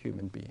liberated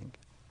human being?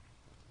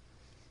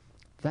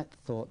 That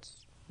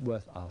thought's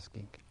worth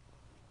asking.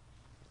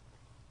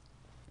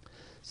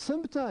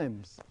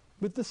 Sometimes,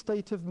 with the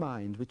state of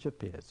mind which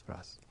appears for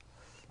us,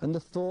 and the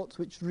thoughts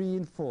which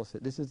reinforce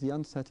it, this is the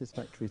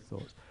unsatisfactory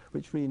thoughts,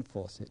 which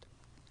reinforce it.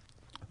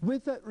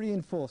 With that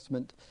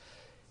reinforcement,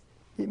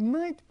 it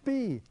might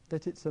be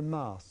that it's a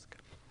mask.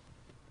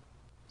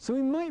 So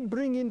we might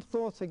bring in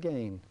thought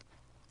again.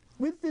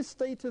 With this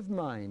state of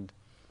mind,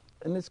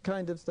 and this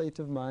kind of state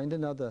of mind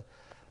and other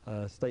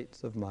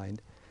states of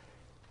mind,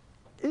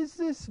 is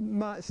this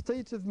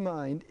state of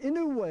mind in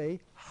a way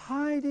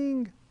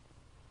hiding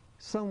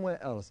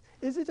somewhere else?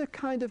 Is it a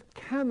kind of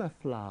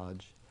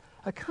camouflage,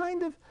 a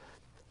kind of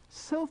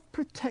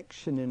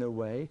self-protection in a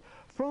way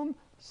from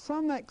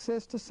some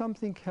access to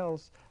something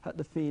else at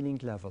the feeling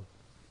level.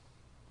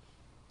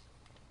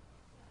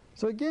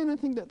 So again, I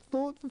think that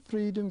thought for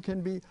freedom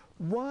can be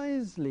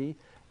wisely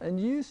and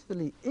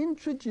usefully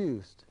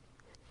introduced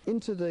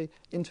into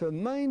a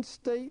mind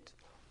state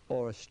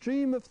or a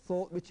stream of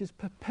thought which is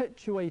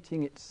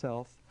perpetuating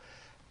itself,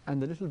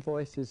 and the little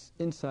voice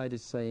inside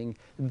is saying,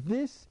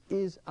 this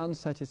is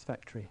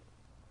unsatisfactory.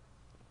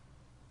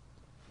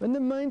 When the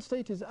mind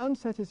state is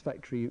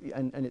unsatisfactory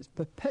and it's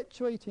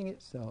perpetuating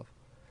itself,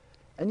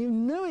 and you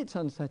know it's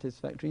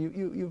unsatisfactory,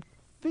 you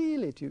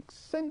feel it, you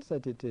sense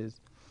that it is,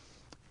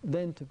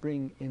 then to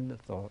bring in the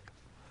thought.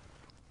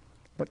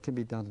 What can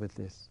be done with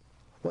this?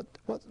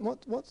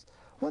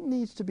 What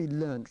needs to be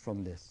learnt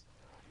from this?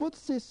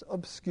 What's this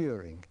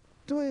obscuring?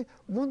 Do I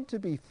want to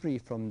be free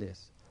from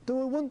this? Do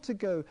I want to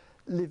go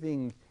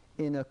living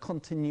in a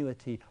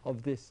continuity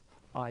of this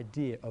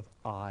idea of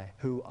I,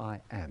 who I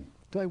am?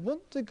 Do I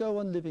want to go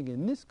on living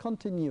in this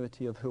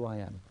continuity of who I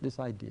am, this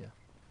idea?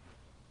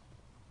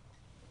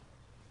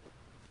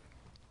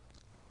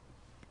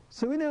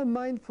 So in our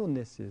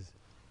mindfulnesses,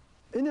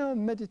 in our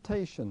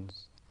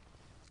meditations,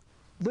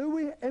 though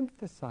we're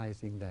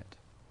emphasizing that,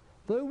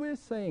 though we're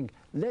saying,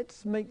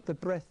 let's make the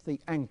breath the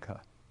anchor,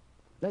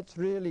 let's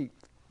really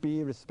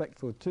be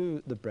respectful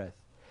to the breath,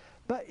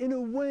 but in a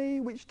way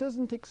which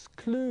doesn't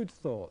exclude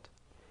thought.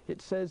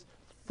 It says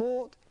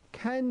thought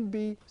can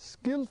be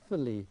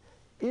skillfully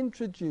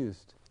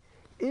introduced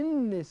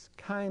in this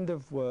kind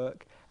of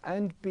work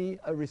and be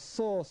a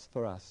resource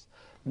for us,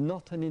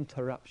 not an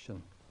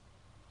interruption.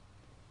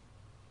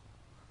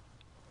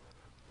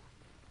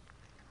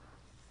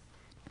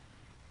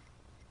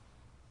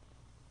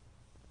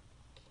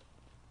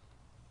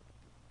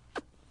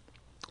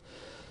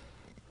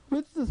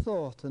 With the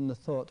thought and the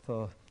thought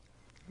for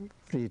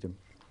freedom,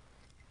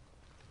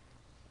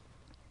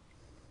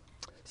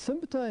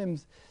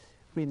 sometimes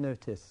we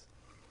notice,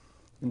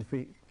 and if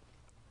we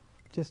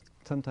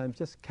sometimes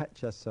just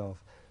catch ourselves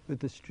with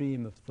the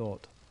stream of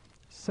thought,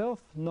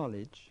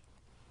 self-knowledge,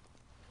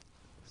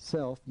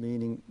 self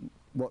meaning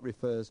what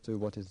refers to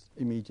what is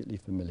immediately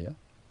familiar,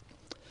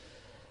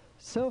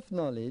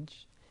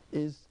 self-knowledge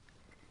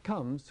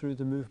comes through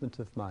the movement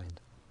of mind.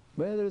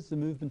 Where there is the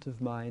movement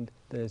of mind,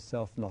 there is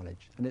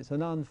self-knowledge, and it's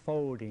an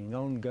unfolding,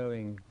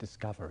 ongoing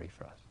discovery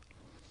for us.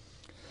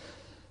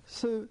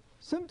 So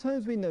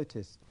sometimes we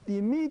notice the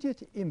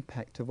immediate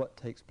impact of what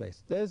takes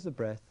place. There's the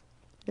breath.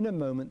 In a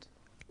moment,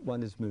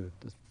 one is moved.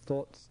 The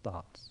thought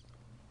starts.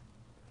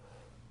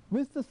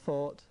 With the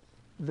thought,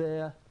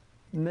 there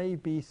may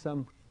be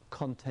some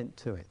content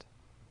to it.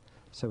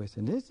 So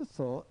there's the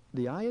thought,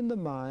 the I and the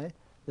my.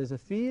 There's a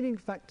feeling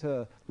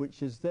factor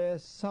which is there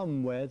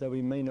somewhere, though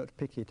we may not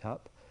pick it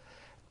up.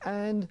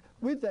 And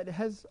with that, it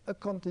has a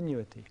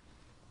continuity.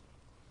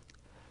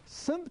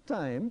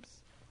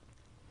 Sometimes,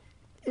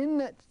 in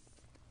that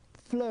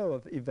flow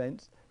of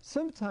events,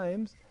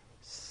 sometimes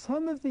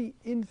some of the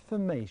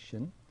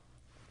information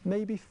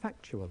may be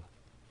factual.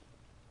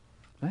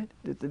 Right?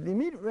 The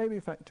immediate may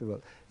be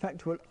factual. I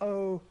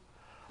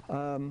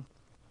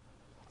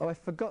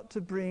forgot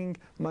to bring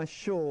my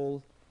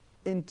shawl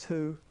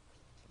into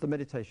the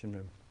meditation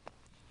room.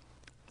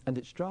 And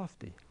it's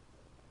drafty.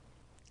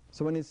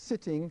 So one is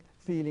sitting,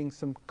 feeling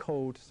some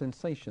cold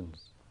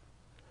sensations.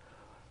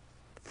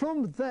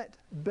 From that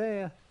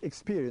bare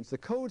experience, the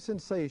cold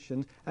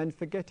sensation and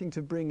forgetting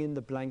to bring in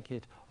the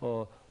blanket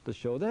or the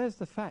shawl, there's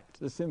the fact,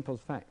 the simple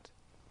fact.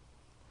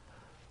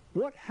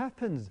 What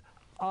happens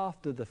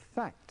after the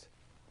fact?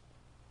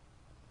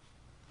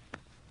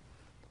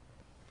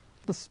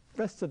 The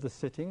rest of the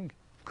sitting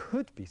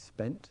could be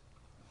spent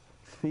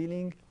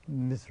feeling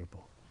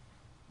miserable,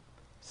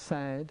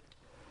 sad,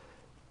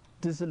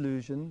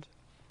 disillusioned,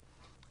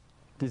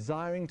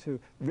 desiring to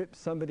rip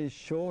somebody's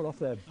shawl off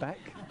their back,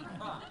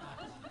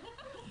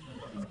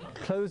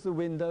 close the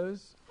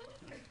windows,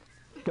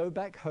 go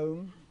back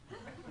home,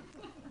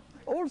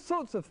 all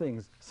sorts of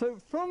things. So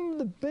from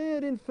the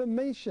bare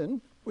information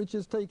which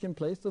has taken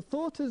place, the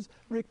thought is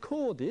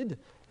recorded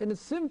in a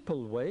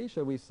simple way,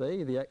 shall we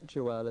say, the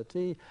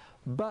actuality,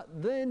 but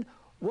then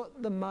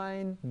what the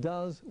mind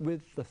does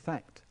with the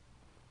fact.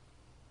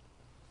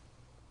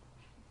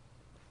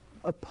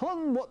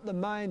 Upon what the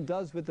mind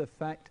does with the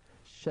fact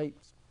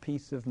shapes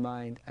peace of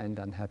mind and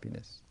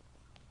unhappiness.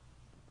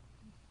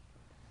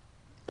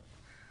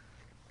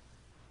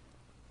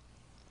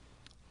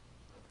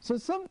 So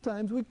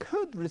sometimes we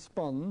could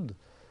respond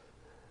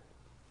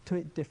to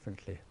it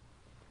differently.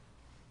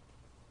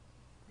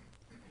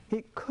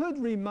 It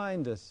could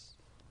remind us,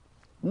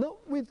 not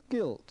with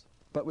guilt,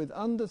 but with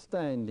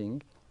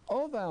understanding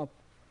of our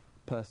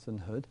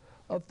personhood,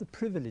 of the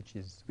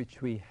privileges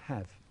which we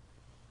have.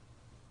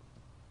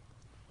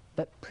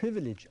 That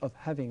privilege of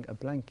having a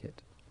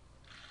blanket.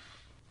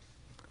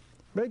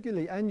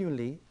 Regularly,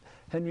 annually,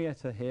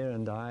 Henrietta here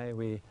and I,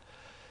 we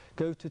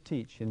go to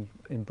teach in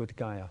Bodh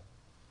Gaya.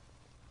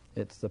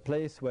 It's the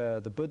place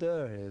where the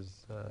Buddha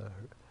is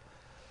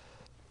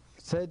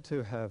said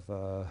to have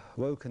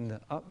woken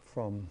up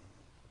from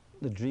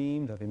the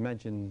dream of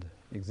imagined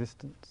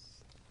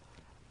existence.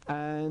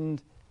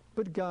 And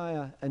Bodh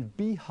Gaya and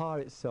Bihar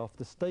itself,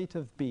 the state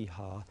of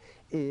Bihar,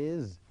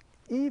 is,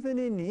 even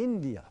in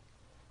India,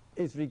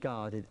 is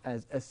regarded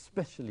as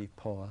especially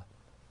poor,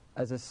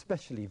 as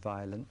especially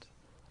violent,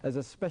 as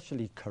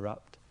especially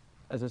corrupt,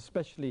 as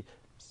especially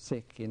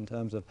sick in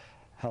terms of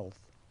health.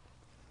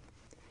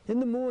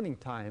 In the morning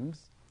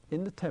times,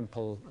 in the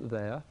temple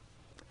there,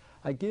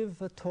 I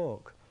give a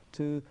talk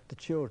to the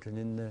children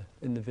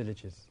in the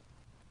villages.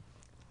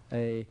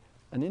 An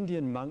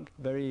Indian monk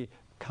very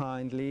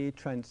kindly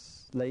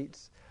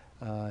translates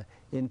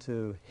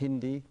into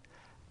Hindi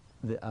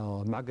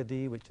our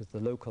Magadhi, which is the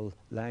local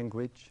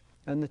language,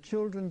 and the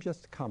children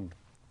just come.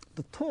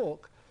 The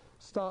talk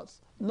starts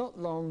not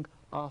long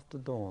after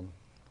dawn.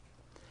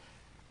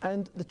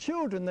 And the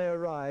children, they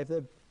arrive,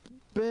 they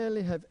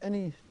barely have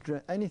any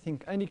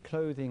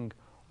clothing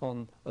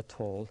on at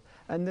all,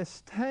 and they're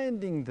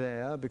standing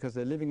there because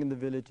they're living in the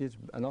villages,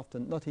 and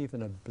often not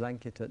even a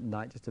blanket at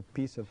night, just a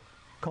piece of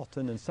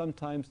cotton, and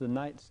sometimes the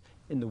nights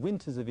in the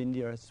winters of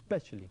India are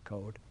especially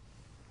cold.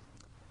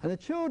 And the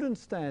children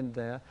stand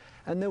there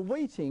and they're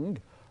waiting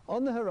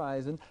on the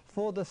horizon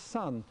for the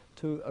sun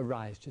to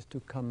arise, just to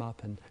come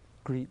up and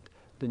greet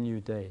the new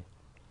day.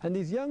 And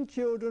these young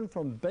children,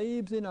 from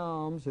babes in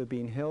arms who are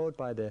being held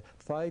by their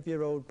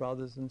 5-year-old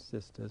brothers and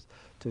sisters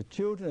to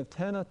children of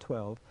 10 or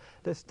 12,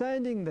 they're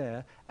standing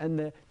there and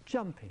they're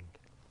jumping.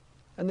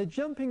 And they're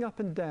jumping up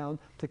and down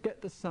to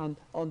get the sun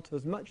onto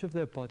as much of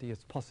their body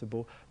as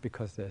possible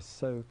because they're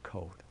so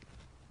cold.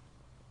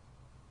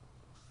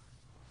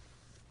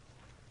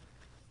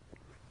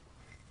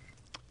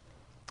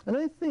 And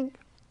I think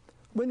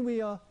when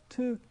we are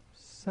too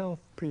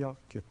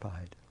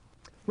self-preoccupied,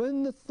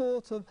 when the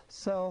thought of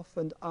self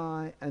and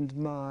I and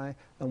my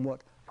and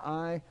what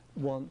I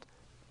want,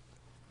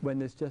 when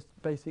there's just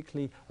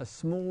basically a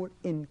small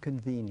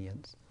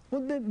inconvenience,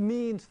 what that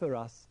means for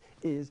us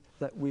is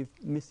that we're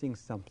missing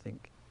something.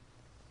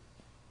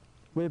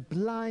 We're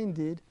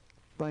blinded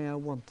by our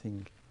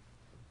wanting.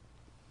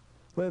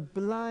 We're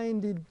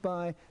blinded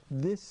by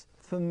this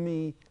for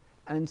me,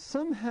 and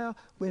somehow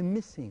we're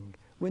missing.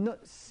 We're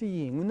not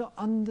seeing, we're not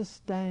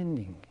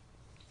understanding.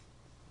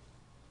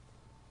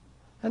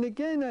 And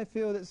again, I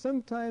feel that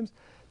sometimes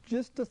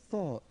just a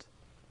thought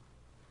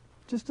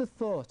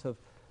of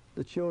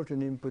the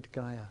children in Bodh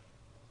Gaya,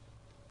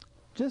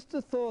 just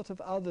a thought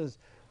of others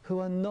who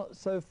are not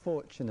so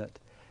fortunate,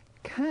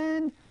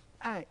 can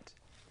act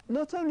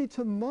not only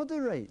to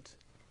moderate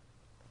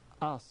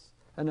us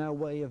and our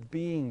way of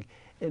being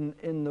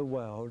in the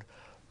world,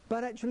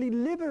 but actually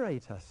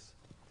liberate us.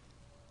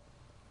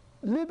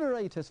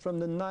 Liberate us from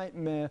the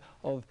nightmare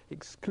of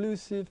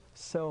exclusive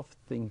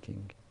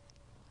self-thinking.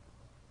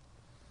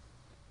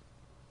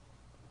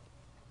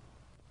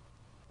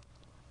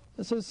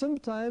 And so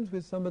sometimes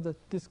with some of the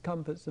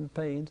discomforts and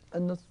pains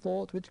and the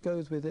thought which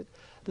goes with it,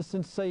 the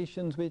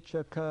sensations which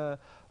occur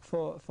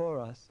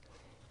for us,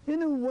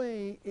 in a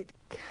way it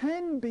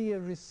can be a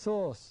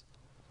resource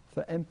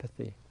for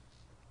empathy.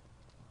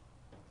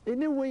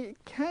 In a way it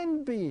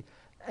can be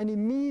an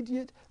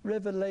immediate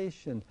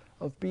revelation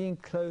of being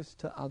close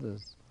to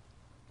others.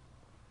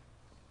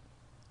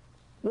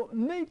 What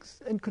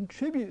makes and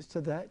contributes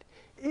to that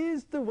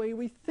is the way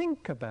we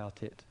think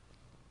about it.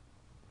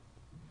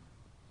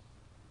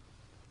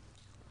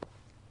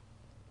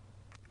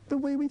 The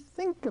way we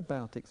think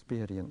about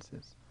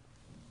experiences.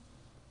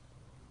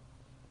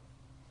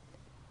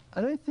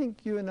 And I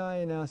think you and I,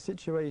 in our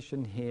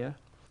situation here,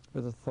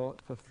 with a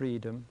thought for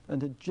freedom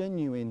and a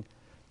genuine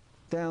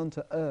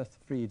down-to-earth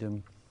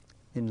freedom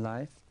in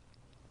life,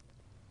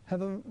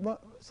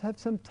 have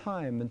some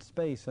time and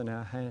space on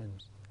our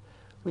hands.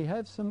 We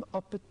have some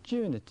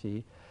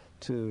opportunity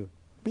to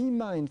be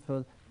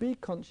mindful, be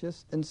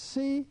conscious, and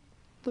see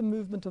the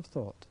movement of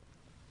thought.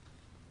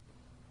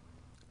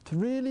 To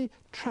really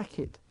track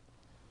it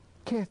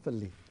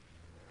carefully.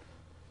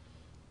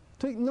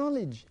 To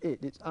acknowledge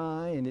it, it's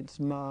I and it's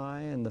my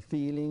and the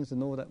feelings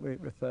and all that we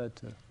referred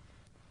to.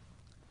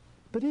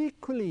 But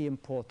equally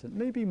important,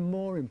 maybe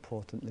more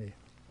importantly,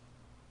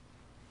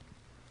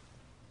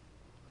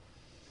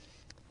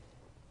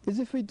 is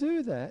if we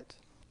do that,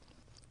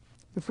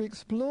 if we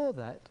explore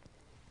that,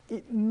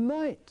 it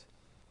might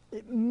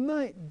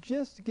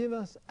just give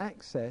us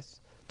access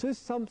to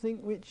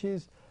something which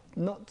is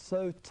not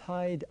so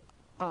tied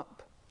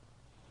up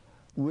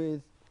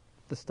with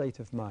the state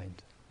of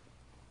mind.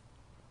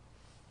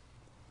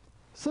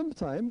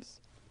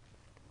 Sometimes,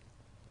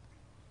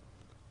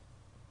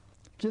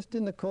 just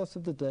in the course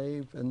of the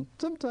day, and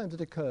sometimes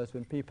it occurs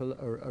when people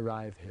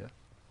arrive here,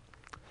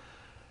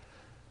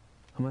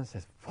 and one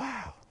says,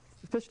 wow,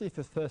 especially if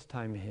it's the first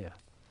time here,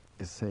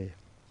 you say,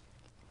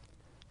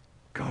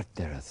 God,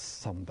 they're a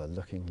somber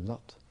looking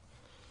lot.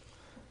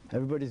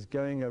 Everybody's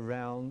going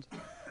around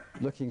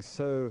looking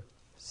so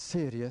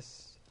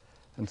serious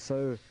and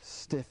so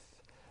stiff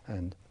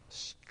and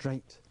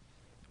straight.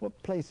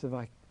 What place have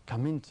I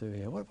come into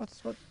here? What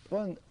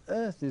on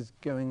earth is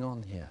going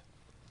on here?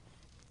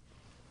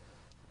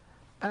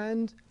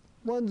 And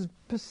one's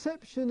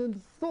perception and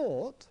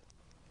thought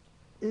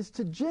is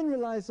to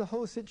generalize the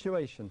whole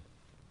situation.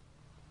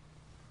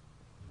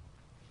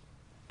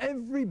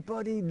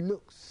 everybody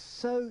looks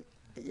so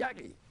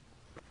yucky.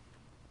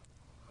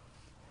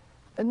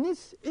 And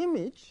this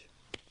image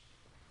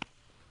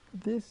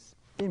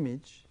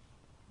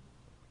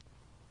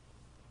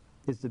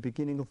is the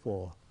beginning of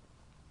war.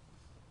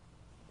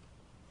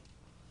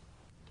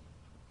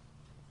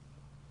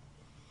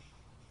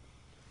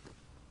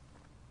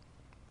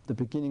 The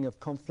beginning of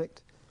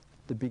conflict,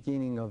 the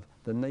beginning of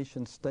the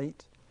nation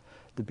state,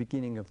 the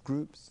beginning of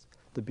groups,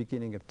 the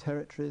beginning of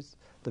territories,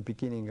 the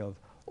beginning of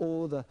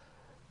all the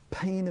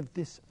pain of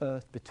this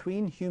earth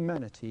between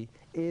humanity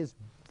is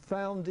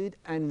founded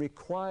and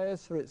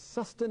requires for its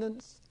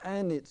sustenance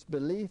and its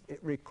belief, it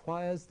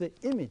requires the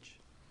image.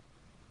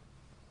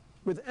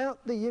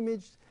 Without the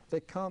image,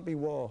 there can't be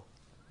war.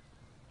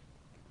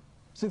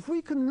 So if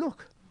we can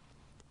look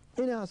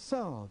in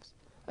ourselves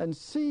and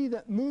see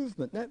that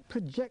movement, that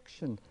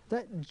projection,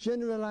 that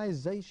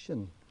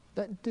generalization,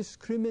 that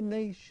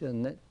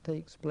discrimination that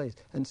takes place,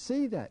 and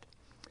see that,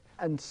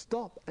 and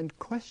stop and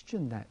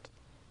question that,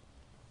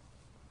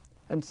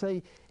 and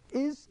say,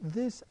 is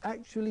this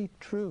actually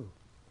true?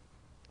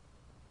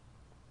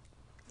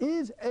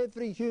 Is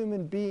every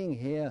human being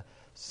here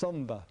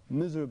somber,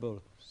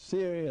 miserable,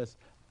 serious,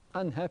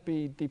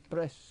 unhappy,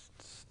 depressed,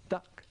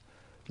 stuck,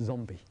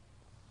 zombie?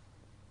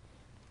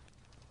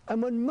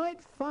 And one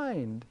might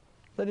find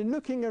that in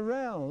looking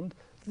around,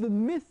 the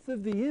myth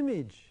of the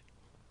image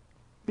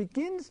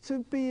begins to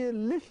be a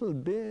little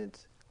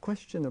bit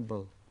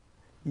questionable.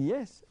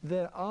 Yes,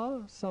 there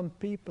are some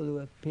people who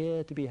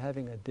appear to be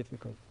having a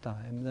difficult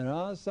time. There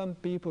are some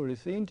people who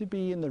seem to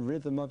be in the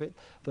rhythm of it.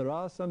 There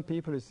are some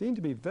people who seem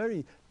to be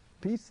very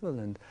peaceful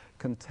and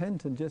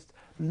content and just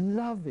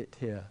love it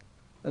here.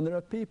 And there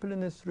are people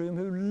in this room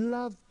who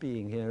love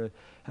being here,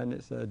 and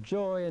it's a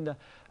joy and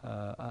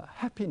a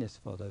happiness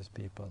for those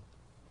people.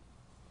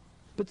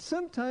 But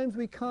sometimes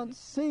we can't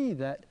see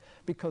that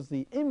because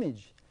the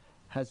image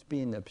has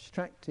been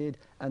abstracted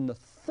and the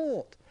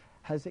thought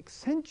has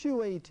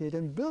accentuated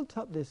and built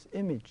up this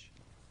image.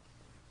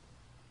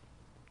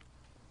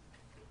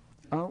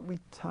 Aren't we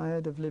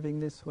tired of living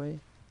this way?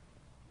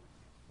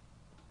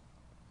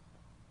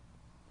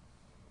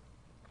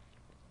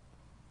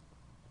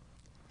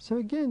 So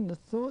again, the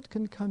thought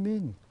can come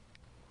in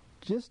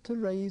just to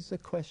raise a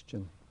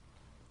question.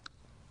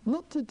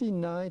 Not to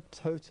deny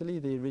totally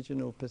the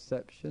original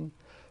perception,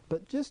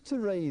 but just to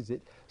raise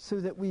it so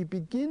that we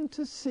begin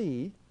to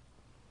see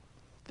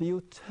the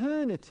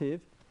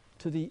alternative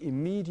to the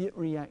immediate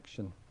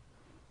reaction.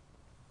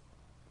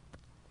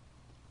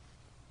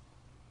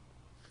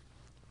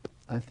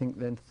 I think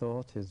then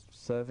thought is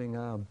serving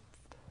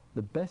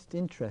the best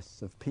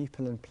interests of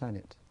people and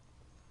planet.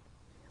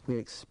 We're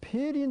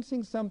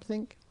experiencing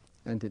something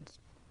and it's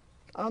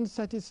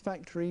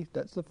unsatisfactory.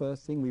 That's the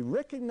first thing. We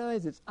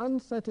recognize it's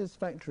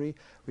unsatisfactory.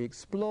 We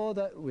explore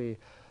that. We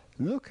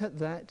look at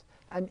that.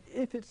 And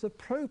if it's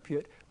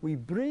appropriate, we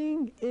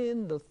bring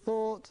in the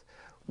thought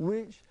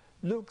which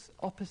looks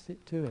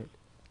opposite to it.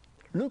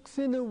 Looks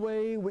in a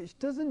way which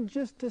doesn't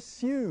just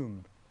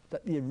assume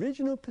that the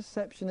original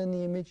perception and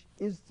the image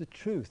is the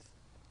truth.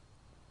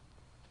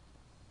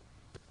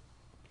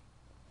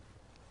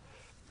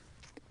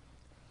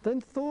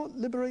 Then thought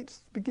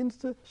liberates, begins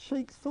to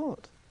shake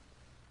thought.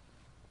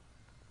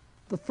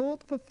 The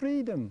thought for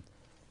freedom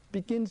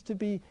begins to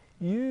be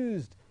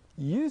used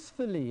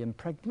usefully and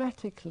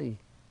pragmatically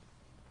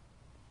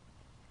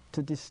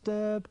to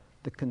disturb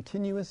the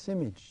continuous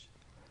image,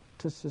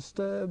 to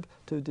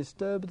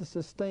disturb the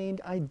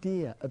sustained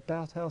idea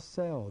about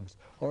ourselves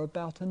or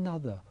about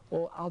another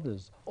or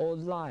others or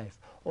life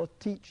or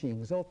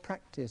teachings or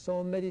practice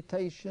or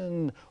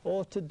meditation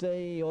or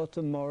today or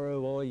tomorrow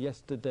or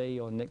yesterday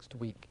or next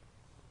week.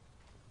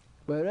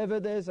 Wherever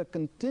there's a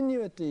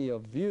continuity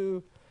of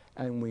view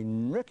and we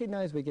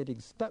recognize we're getting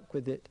stuck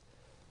with it,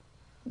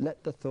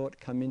 let the thought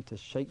come in to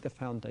shake the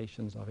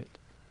foundations of it.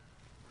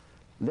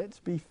 Let's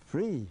be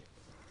free,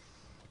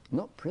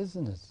 not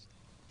prisoners.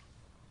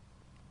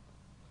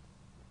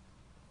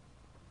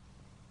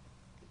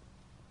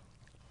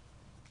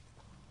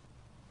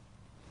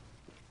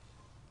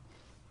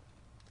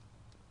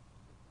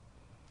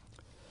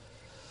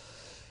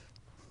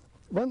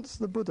 Once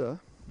the Buddha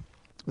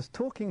was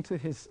talking to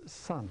his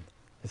son.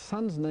 His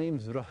son's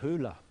name's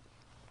Rahula.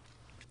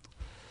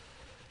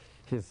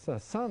 His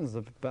son's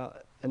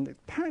about, and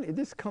apparently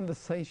this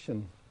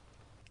conversation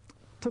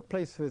took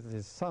place with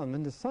his son,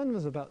 and the son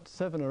was about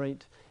 7 or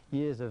 8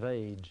 years of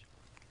age.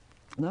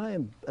 And I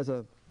am, as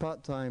a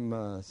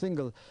part-time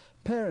single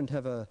parent,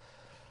 have a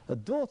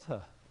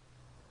daughter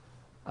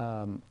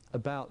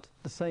about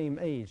the same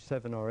age,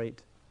 7 or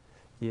 8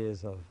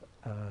 years of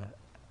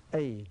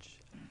age.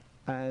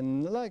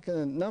 And like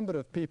a number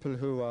of people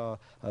who are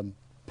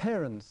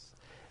parents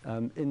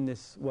in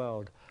this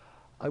world,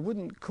 I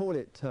wouldn't call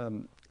it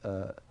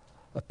a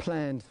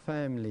planned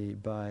family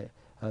by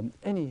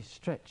any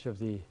stretch of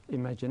the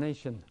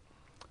imagination.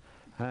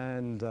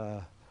 And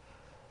I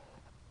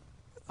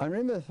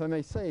remember, if I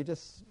may say,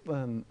 just,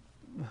 where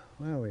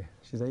are we?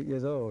 She's 8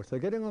 years old. So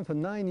getting on for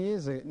 9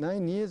 years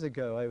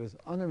ago, I was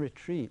on a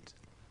retreat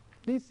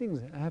these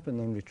things happen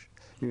on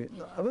retreat.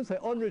 I won't say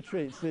on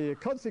retreats, the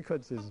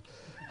consequences.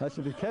 I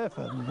should be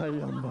careful, my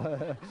young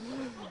boy.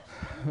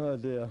 Oh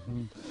dear.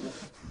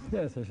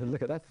 Yes, I should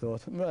look at that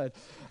thought. Right.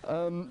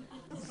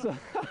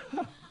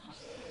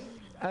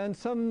 And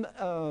some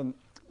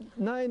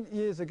 9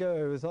 years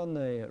ago, I was on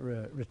a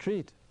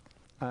retreat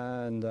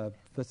and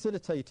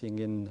facilitating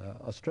in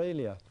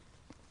Australia.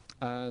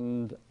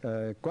 And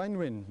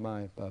Guanyin,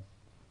 my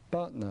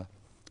partner,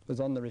 was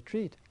on the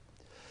retreat.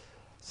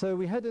 So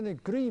we had an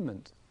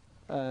agreement,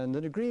 and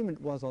an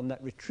agreement was on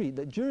that retreat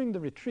that during the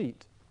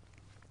retreat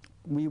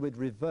we would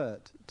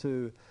revert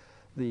to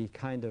the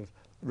kind of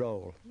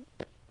role.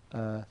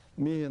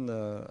 Me in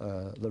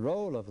the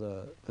role of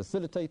the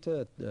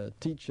facilitator, the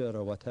teacher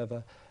or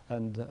whatever,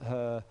 and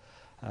her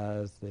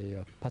as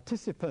the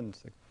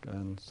participant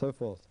and so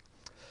forth.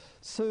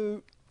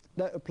 So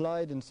that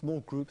applied in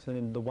small groups and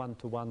in the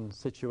one-to-one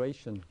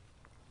situation.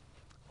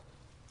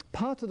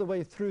 Part of the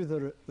way through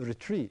the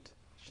retreat,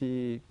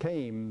 she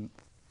came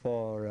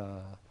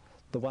for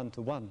the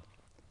one-to-one.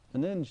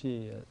 And then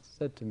she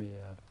said to me,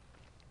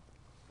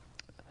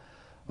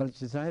 well,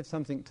 she said, I have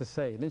something to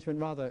say. And then she went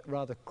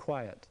rather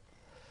quiet.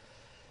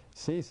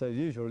 See, so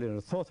usually,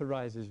 the thought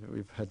arises,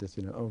 we've had this,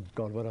 oh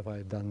God, what have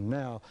I done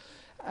now?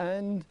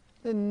 And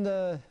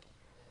then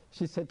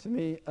she said to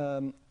me,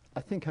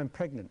 I think I'm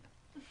pregnant.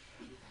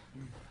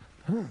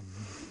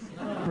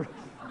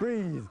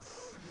 Breathe,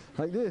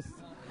 like this.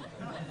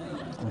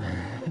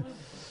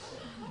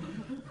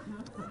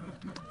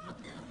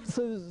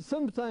 So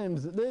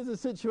sometimes there's a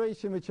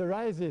situation which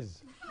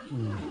arises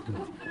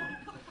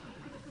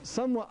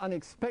somewhat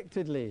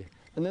unexpectedly,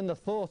 and then the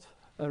thought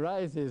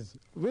arises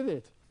with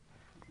it,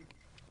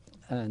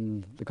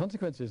 and the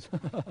consequences.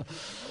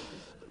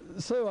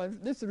 So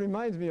this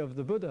reminds me of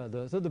the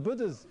Buddha. So the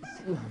Buddha's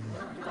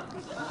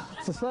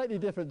it's a slightly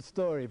different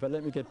story, but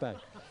let me get back.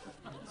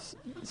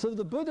 So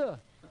the Buddha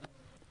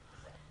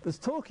was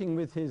talking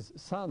with his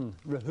son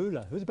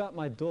Rahula, who's about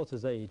my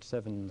daughter's age,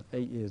 7,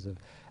 8 years of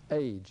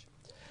age.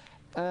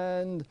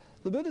 And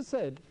the Buddha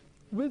said,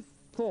 with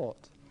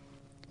thought,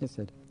 he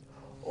said,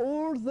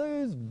 all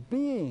those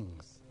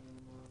beings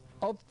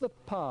of the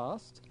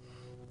past,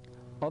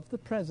 of the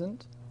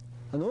present,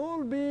 and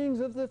all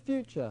beings of the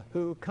future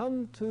who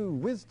come to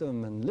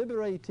wisdom and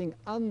liberating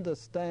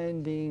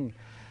understanding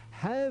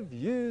have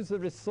used the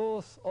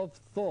resource of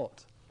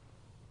thought.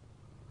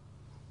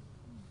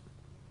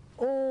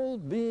 All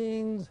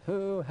beings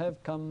who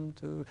have come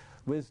to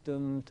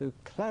wisdom, to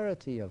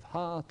clarity of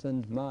heart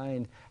and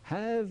mind,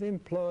 have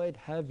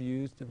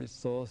used the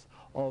resource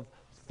of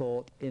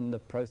thought in the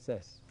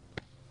process.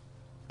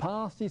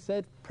 Past, he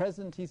said,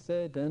 present, he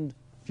said, and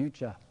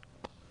future.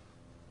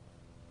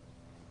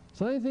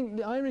 So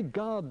I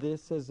regard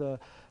this as a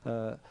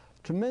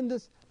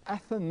tremendous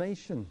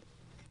affirmation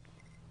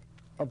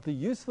of the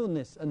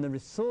usefulness and the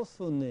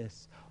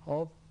resourcefulness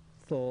of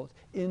thought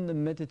in the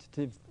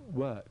meditative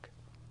work.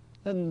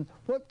 And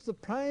what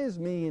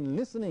surprised me in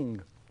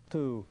listening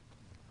to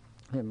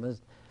him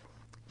was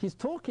he's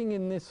talking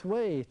in this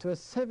way to a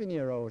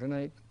 7-year-old, and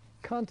I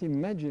can't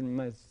imagine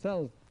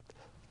myself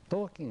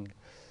talking.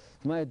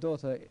 My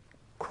daughter,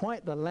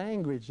 quite the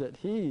language that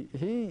he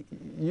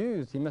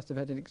used. He must have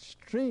had an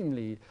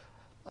extremely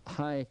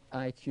high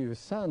IQ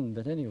son,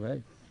 but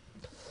anyway.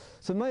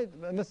 So my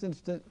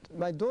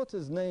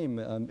daughter's name,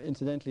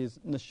 incidentally, is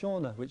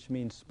Nashona, which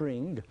means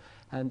spring,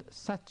 and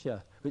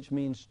Satya, which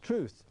means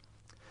truth.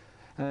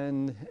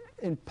 And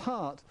in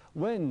part,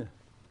 when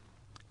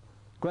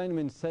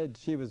Guanyin said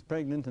she was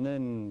pregnant and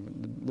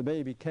then the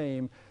baby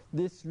came,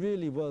 this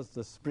really was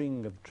the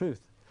spring of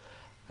truth.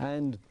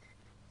 And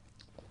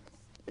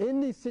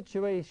in these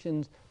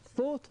situations,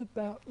 thought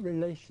about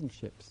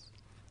relationships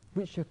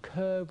which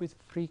occur with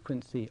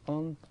frequency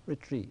on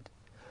retreat,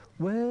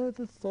 where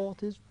the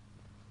thought is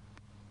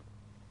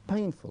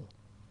painful,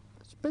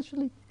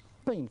 especially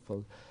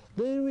painful,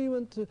 then we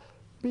want to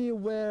be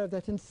aware of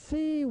that and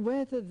see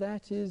whether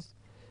that is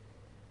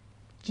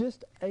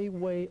just a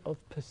way of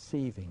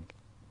perceiving.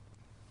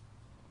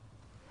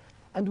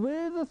 And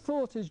where the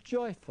thought is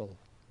joyful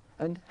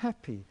and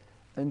happy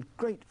and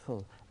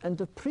grateful and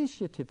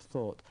appreciative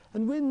thought,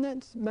 and when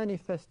that's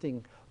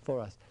manifesting for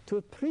us, to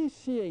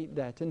appreciate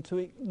that and to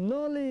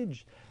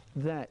acknowledge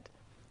that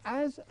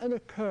as an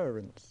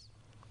occurrence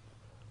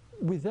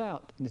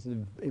without, and this is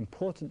an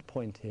important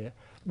point here,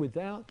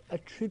 without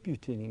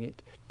attributing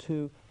it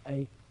to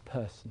a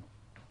person.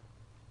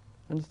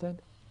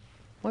 Understand?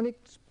 One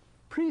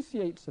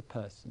appreciates a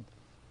person,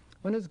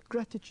 one has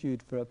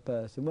gratitude for a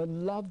person,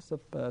 one loves a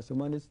person,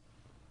 one is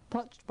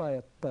touched by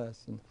a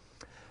person.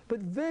 But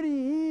very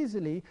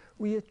easily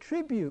we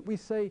attribute, we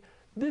say,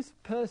 this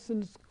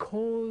person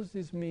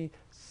causes me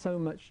so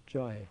much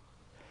joy.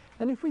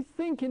 And if we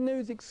think in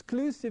those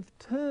exclusive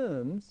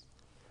terms,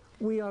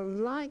 we are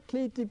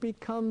likely to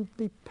become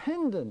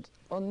dependent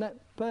on that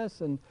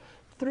person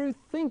through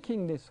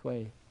thinking this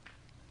way.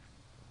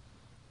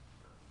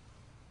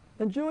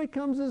 And joy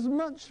comes as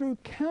much through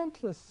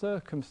countless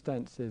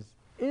circumstances,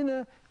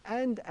 inner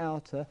and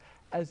outer,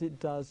 as it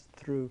does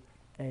through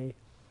a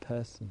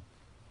person.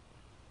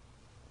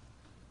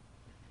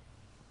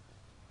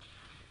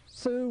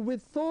 So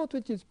with thought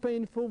which is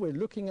painful, we're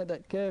looking at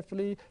that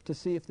carefully to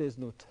see if there's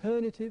an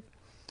alternative.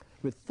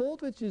 With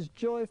thought which is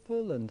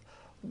joyful and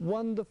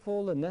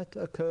wonderful, and that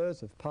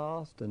occurs of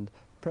past and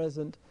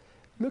present,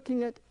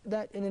 looking at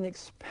that in an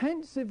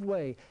expansive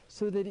way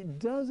so that it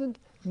doesn't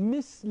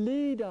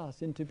mislead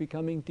us into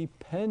becoming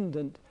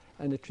dependent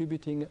and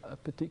attributing a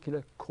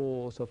particular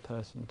cause or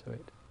person to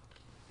it.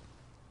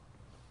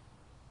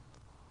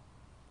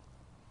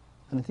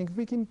 And I think if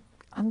we can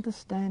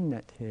understand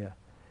that here,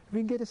 if we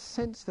can get a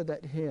sense for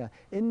that here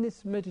in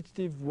this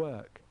meditative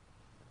work,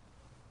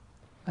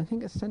 I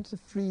think a sense of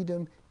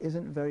freedom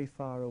isn't very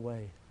far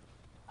away.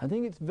 I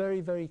think it's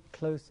very, very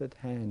close at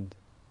hand.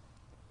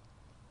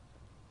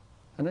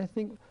 And I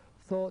think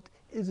thought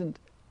isn't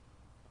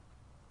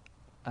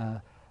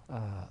a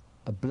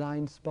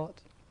blind spot.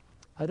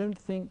 I don't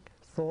think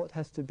thought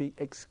has to be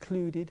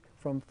excluded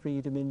from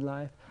freedom in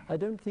life. I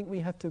don't think we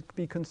have to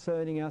be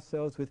concerning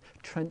ourselves with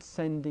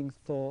transcending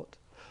thought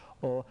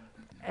or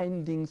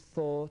ending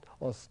thought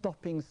or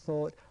stopping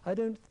thought. I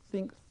don't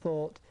think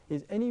thought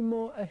is any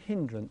more a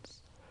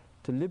hindrance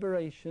to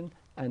liberation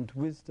and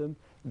wisdom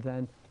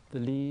than the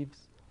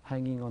leaves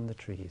hanging on the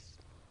trees.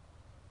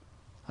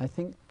 I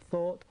think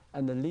thought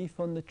and the leaf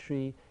on the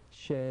tree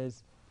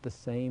shares the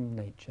same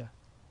nature.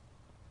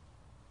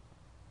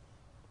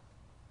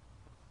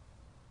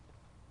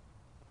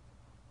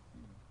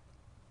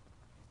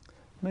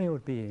 May all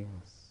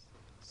beings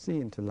see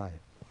into life.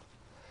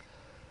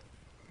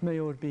 May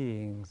all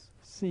beings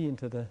see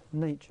into the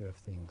nature of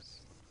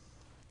things.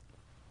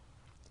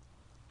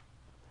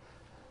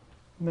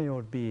 May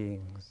all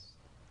beings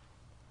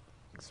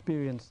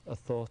experience a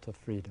thought of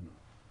freedom.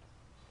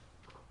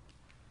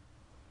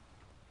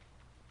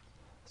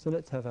 So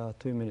let's have our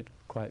 2-minute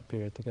quiet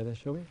period together,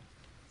 shall we?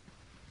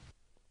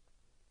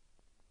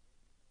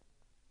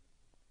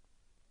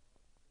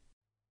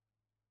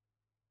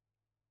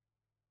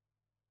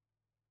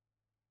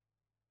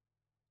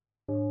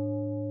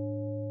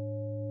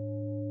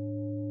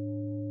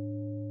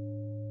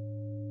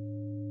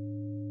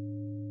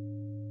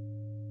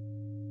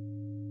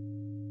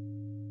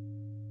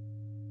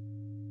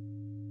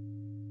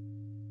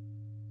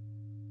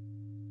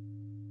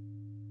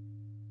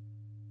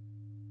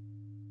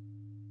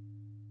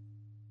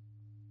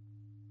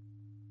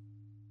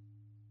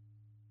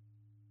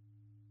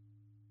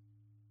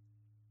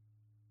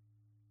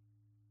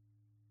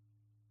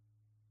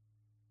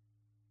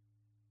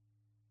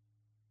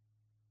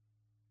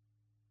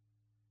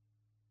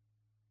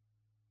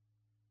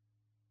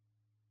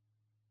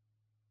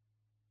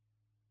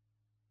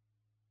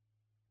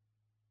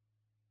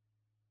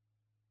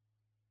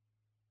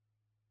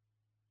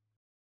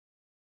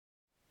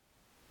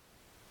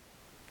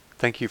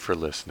 Thank you for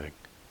listening.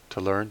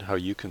 To learn how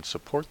you can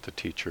support the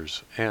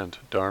teachers and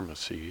Dharma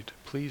Seed,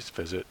 please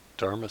visit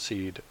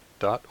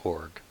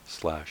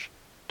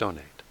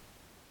dharmaseed.org/donate.